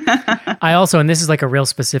 I also, and this is like a real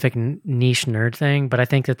specific niche nerd thing, but I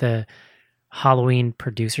think that the Halloween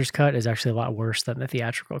producer's cut is actually a lot worse than the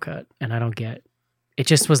theatrical cut. And I don't get it.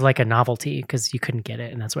 Just was like a novelty because you couldn't get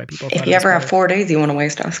it. And that's why people If you ever have 4 days you want to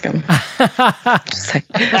waste, ask him.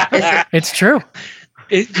 It's true.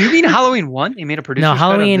 Do you mean Halloween 1? They made a producer's No,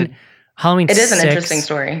 Halloween. cut Halloween It 6, is an interesting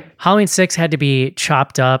story. Halloween 6 had to be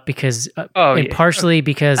chopped up because, partially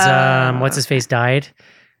because what's his face died,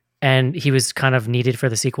 and he was kind of needed for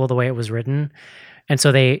the sequel the way it was written, and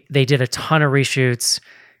so they did a ton of reshoots.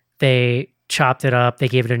 They chopped it up. They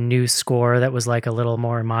gave it a new score that was like a little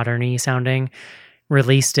more modern-y sounding.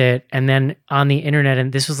 Released it, and then on the internet,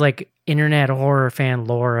 and this was like internet horror fan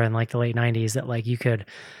lore in like the late 90s that like you could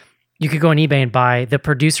go on eBay and buy. The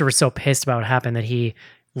producer was so pissed about what happened that he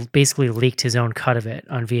basically leaked his own cut of it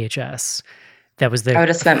on VHS. That was I would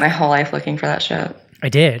have spent my whole life looking for that shit. I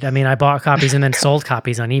did. I mean, I bought copies and then sold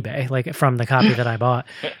copies on eBay, like from the copy that I bought.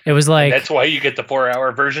 It was like that's why you get the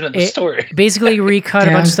 4-hour version of the story. Basically, recut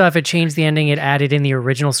a bunch of stuff. It changed the ending. It added in the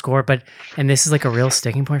original score, and this is like a real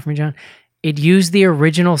sticking point for me, John. It used the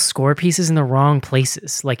original score pieces in the wrong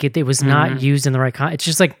places. Like it was not used in the right. It's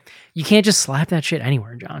just like you can't just slap that shit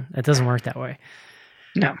anywhere, John. It doesn't work that way.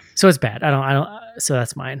 No. So it's bad. I don't. So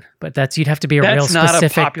that's mine. But you'd have to be a real That's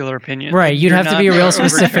specific. not a popular opinion, right? You'd You're have to be a not real overturning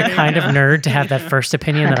specific kind of it. nerd to have that first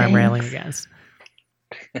opinion that I'm railing against.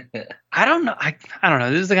 I don't know. I don't know.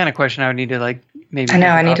 This is the kind of question I would need to like maybe. I know.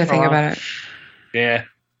 I need to think about it. Yeah.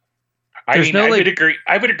 I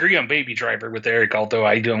would agree on Baby Driver with Eric, although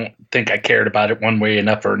I don't think I cared about it one way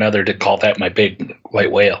enough or another to call that my big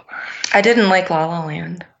white whale. I didn't like La La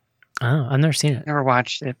Land. Oh, I've never seen it. Never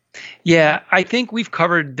watched it. Yeah, I think we've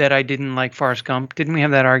covered that I didn't like Forrest Gump. Didn't we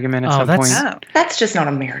have that argument at some point? That's just not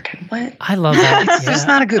American. What? I love that. It's just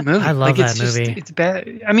not a good movie. I love that it's movie. It's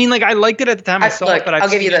bad. I mean, like I liked it at the time I saw it, but I'll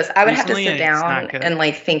give you this. I would have to recently sit and it's down not good. and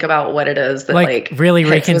like think about what it is that like really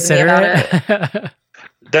hits with me reconsider about it.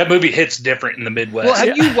 That movie hits different in the Midwest. Well,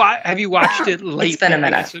 have you watched it late? It's been a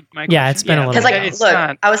minute. Yeah, it's been a little Because bit. like,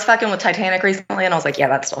 look, I was fucking with Titanic recently, and I was like, yeah,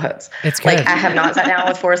 that still hits. It's like good. I have not sat down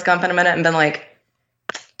with Forrest Gump in a minute and been like,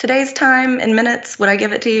 today's time in minutes, would I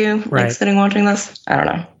give it to you? Right. Like sitting watching this? I don't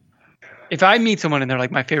know. If I meet someone and they're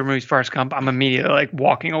like, my favorite movie is Forrest Gump, I'm immediately like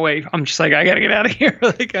walking away. I'm just like, I gotta get out of here.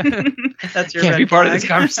 Like, That's your can't be red part of flag. this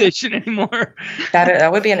conversation anymore. That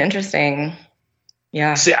would be an interesting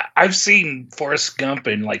Yeah. See, I've seen Forrest Gump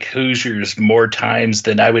and like Hoosiers more times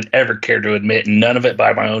than I would ever care to admit, and none of it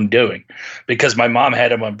by my own doing, because my mom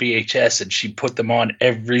had them on VHS and she put them on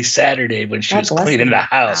every Saturday when she was cleaning the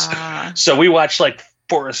house. So we watched like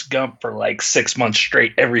Forrest Gump for like 6 months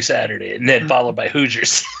straight every Saturday, and then followed by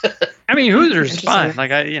Hoosiers. I mean, Hoosiers is fine.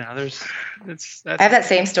 Like I have that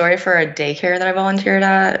same story for a daycare that I volunteered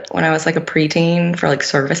at when I was like a preteen for like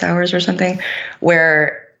service hours or something,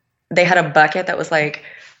 where they had a bucket that was like,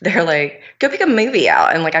 they're like, go pick a movie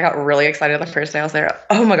out. And like, I got really excited the first day I was there.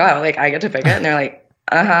 Oh my God, like I get to pick it. And they're like,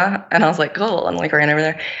 uh-huh. And I was like, cool. And like ran over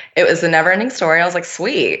there. It was The Never Ending Story. I was like,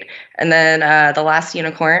 sweet. And then The Last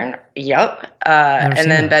Unicorn. Yep. And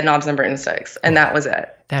then Bed Knobs and Broomsticks. And that was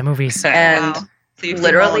it. That movie's So and you've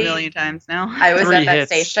literally seen it a million times now. I was 3 at that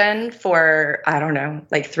hits. station for, I don't know,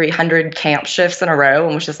 like 300 camp shifts in a row,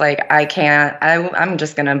 and was just like, I can't, I'm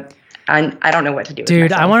just gonna, I don't know what to do with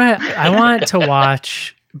dude. myself. I want to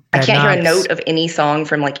watch. I can't hear a Bedknobs. note of any song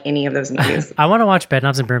from like any of those movies. I want to watch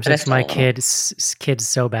Bedknobs and Broomsticks. But I My still kids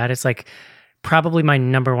so bad. It's like probably my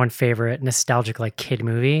number one favorite nostalgic like kid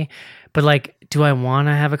movie. But like, do I want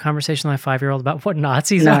to have a conversation with my 5-year-old about what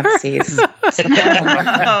Nazis are? Nazis.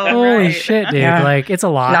 Holy shit, dude! Yeah. Like, it's a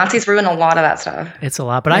lot. Nazis ruin a lot of that stuff. It's a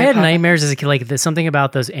lot. But I had nightmares as a kid. Like, something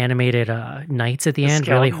about those animated knights at the end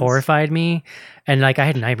really skeletons. horrified me. And like, I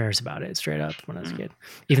had nightmares about it straight up when I was a kid.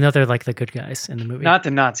 Even though they're like the good guys in the movie. Not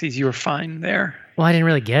the Nazis. You were fine there. Well, I didn't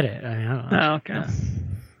really get it. I mean, I don't know.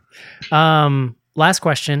 Oh, okay. Last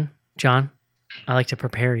question, John. I like to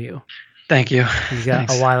prepare you. Thank you. You got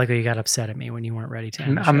Thanks. a while ago. You got upset at me when you weren't ready to.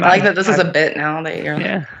 End the I'm- show. I like that this is a bit now that you're.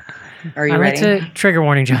 Yeah. Are you I like ready? to trigger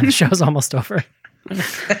warning, John. The show's almost over.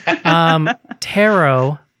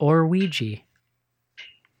 Tarot or Ouija?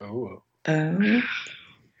 Oh.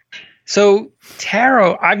 So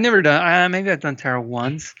tarot, I've never done. Maybe I've done tarot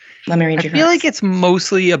once. Let me read I your feel cards. like it's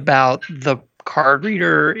mostly about the card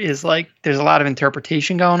reader is like there's a lot of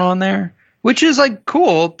interpretation going on there, which is like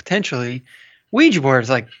cool potentially. Ouija board is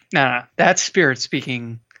like nah, that's spirit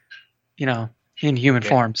speaking, in human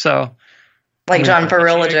form. So Like John, for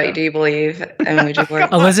real, There you legit, go. do you believe in Ouija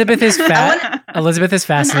board? Elizabeth is Elizabeth is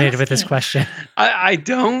fascinated with this question. I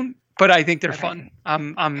don't, but I think they're fun.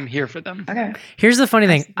 I'm here for them. Okay. Here's the funny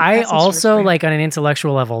thing. I that's some sort of also, spirit. like on an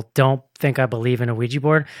intellectual level, don't think I believe in a Ouija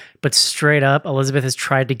board. But straight up, Elizabeth has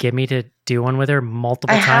tried to get me to do one with her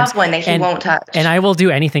multiple I times. have one that he and, won't touch. And I will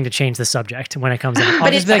do anything to change the subject when it comes out. I'll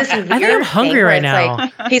But just it's be like, this weird I think I'm hungry thing where right it's now.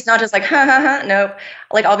 Like, he's not just like, ha ha ha, nope.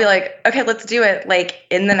 Like, I'll be like, okay, let's do it. Like,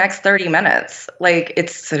 in the next 30 minutes. Like,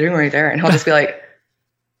 it's sitting right there. And he'll just be like,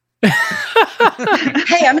 hey,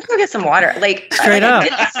 I'm gonna go get some water. Like, Straight up. I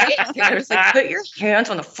didn't say anything. I was like, put your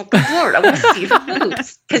hands on the fucking floor. I want to see the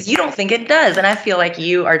boots. Because you don't think it does. And I feel like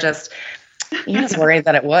you're just worried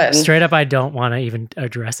that it would. Straight up, I don't want to even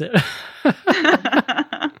address it.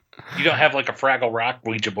 You don't have like a Fraggle Rock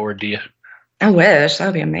Ouija board, do you? I wish. That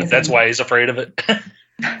would be amazing. That's why he's afraid of it.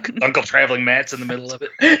 Uncle Traveling Matt's in the middle of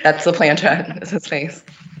it. That's the planchette. It's his face.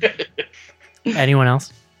 Anyone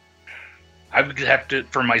else? I would have to,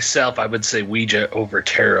 for myself, I would say Ouija over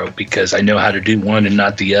tarot because I know how to do one and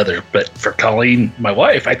not the other. But for Colleen, my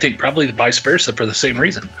wife, I think probably the vice versa for the same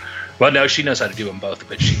reason. Well, no, she knows how to do them both,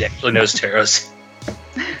 but she actually knows tarots.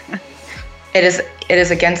 It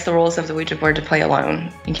is against the rules of the Ouija board to play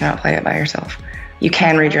alone. You cannot play it by yourself. You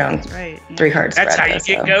can read your own That's right. Yeah. 3 card That's spread. how you though,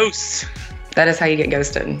 get so ghosts. That is how you get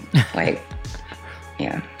ghosted. Like,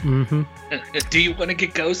 yeah. Mm-hmm. Do you want to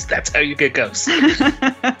get ghosts? That's how you get ghosts.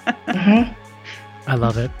 Mm-hmm. I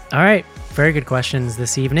love it. All right. Very good questions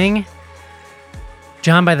this evening.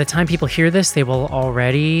 John, by the time people hear this, they will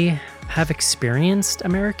already have experienced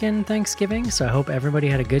American Thanksgiving. So I hope everybody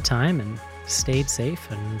had a good time and stayed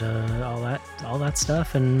safe and all that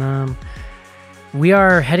stuff. And we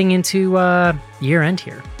are heading into year end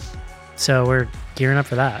here. So we're gearing up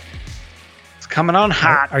for that. It's coming on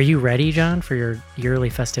hot. Are you ready, John, for your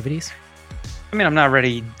yearly festivities? I mean, I'm not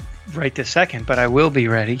ready right this second, but I will be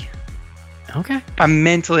ready. Okay. I'm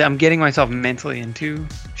getting myself mentally into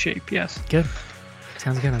shape. Yes. Good.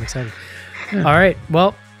 Sounds good. I'm excited. All right.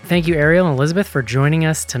 Well, thank you, Ariel and Elizabeth, for joining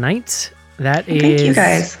us tonight. That is Thank you,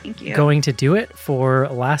 guys. Thank you. going to do it for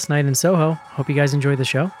Last Night in Soho. Hope you guys enjoyed the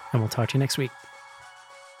show, and we'll talk to you next week.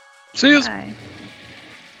 See you. Bye.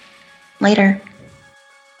 Later.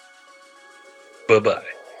 Bye-bye.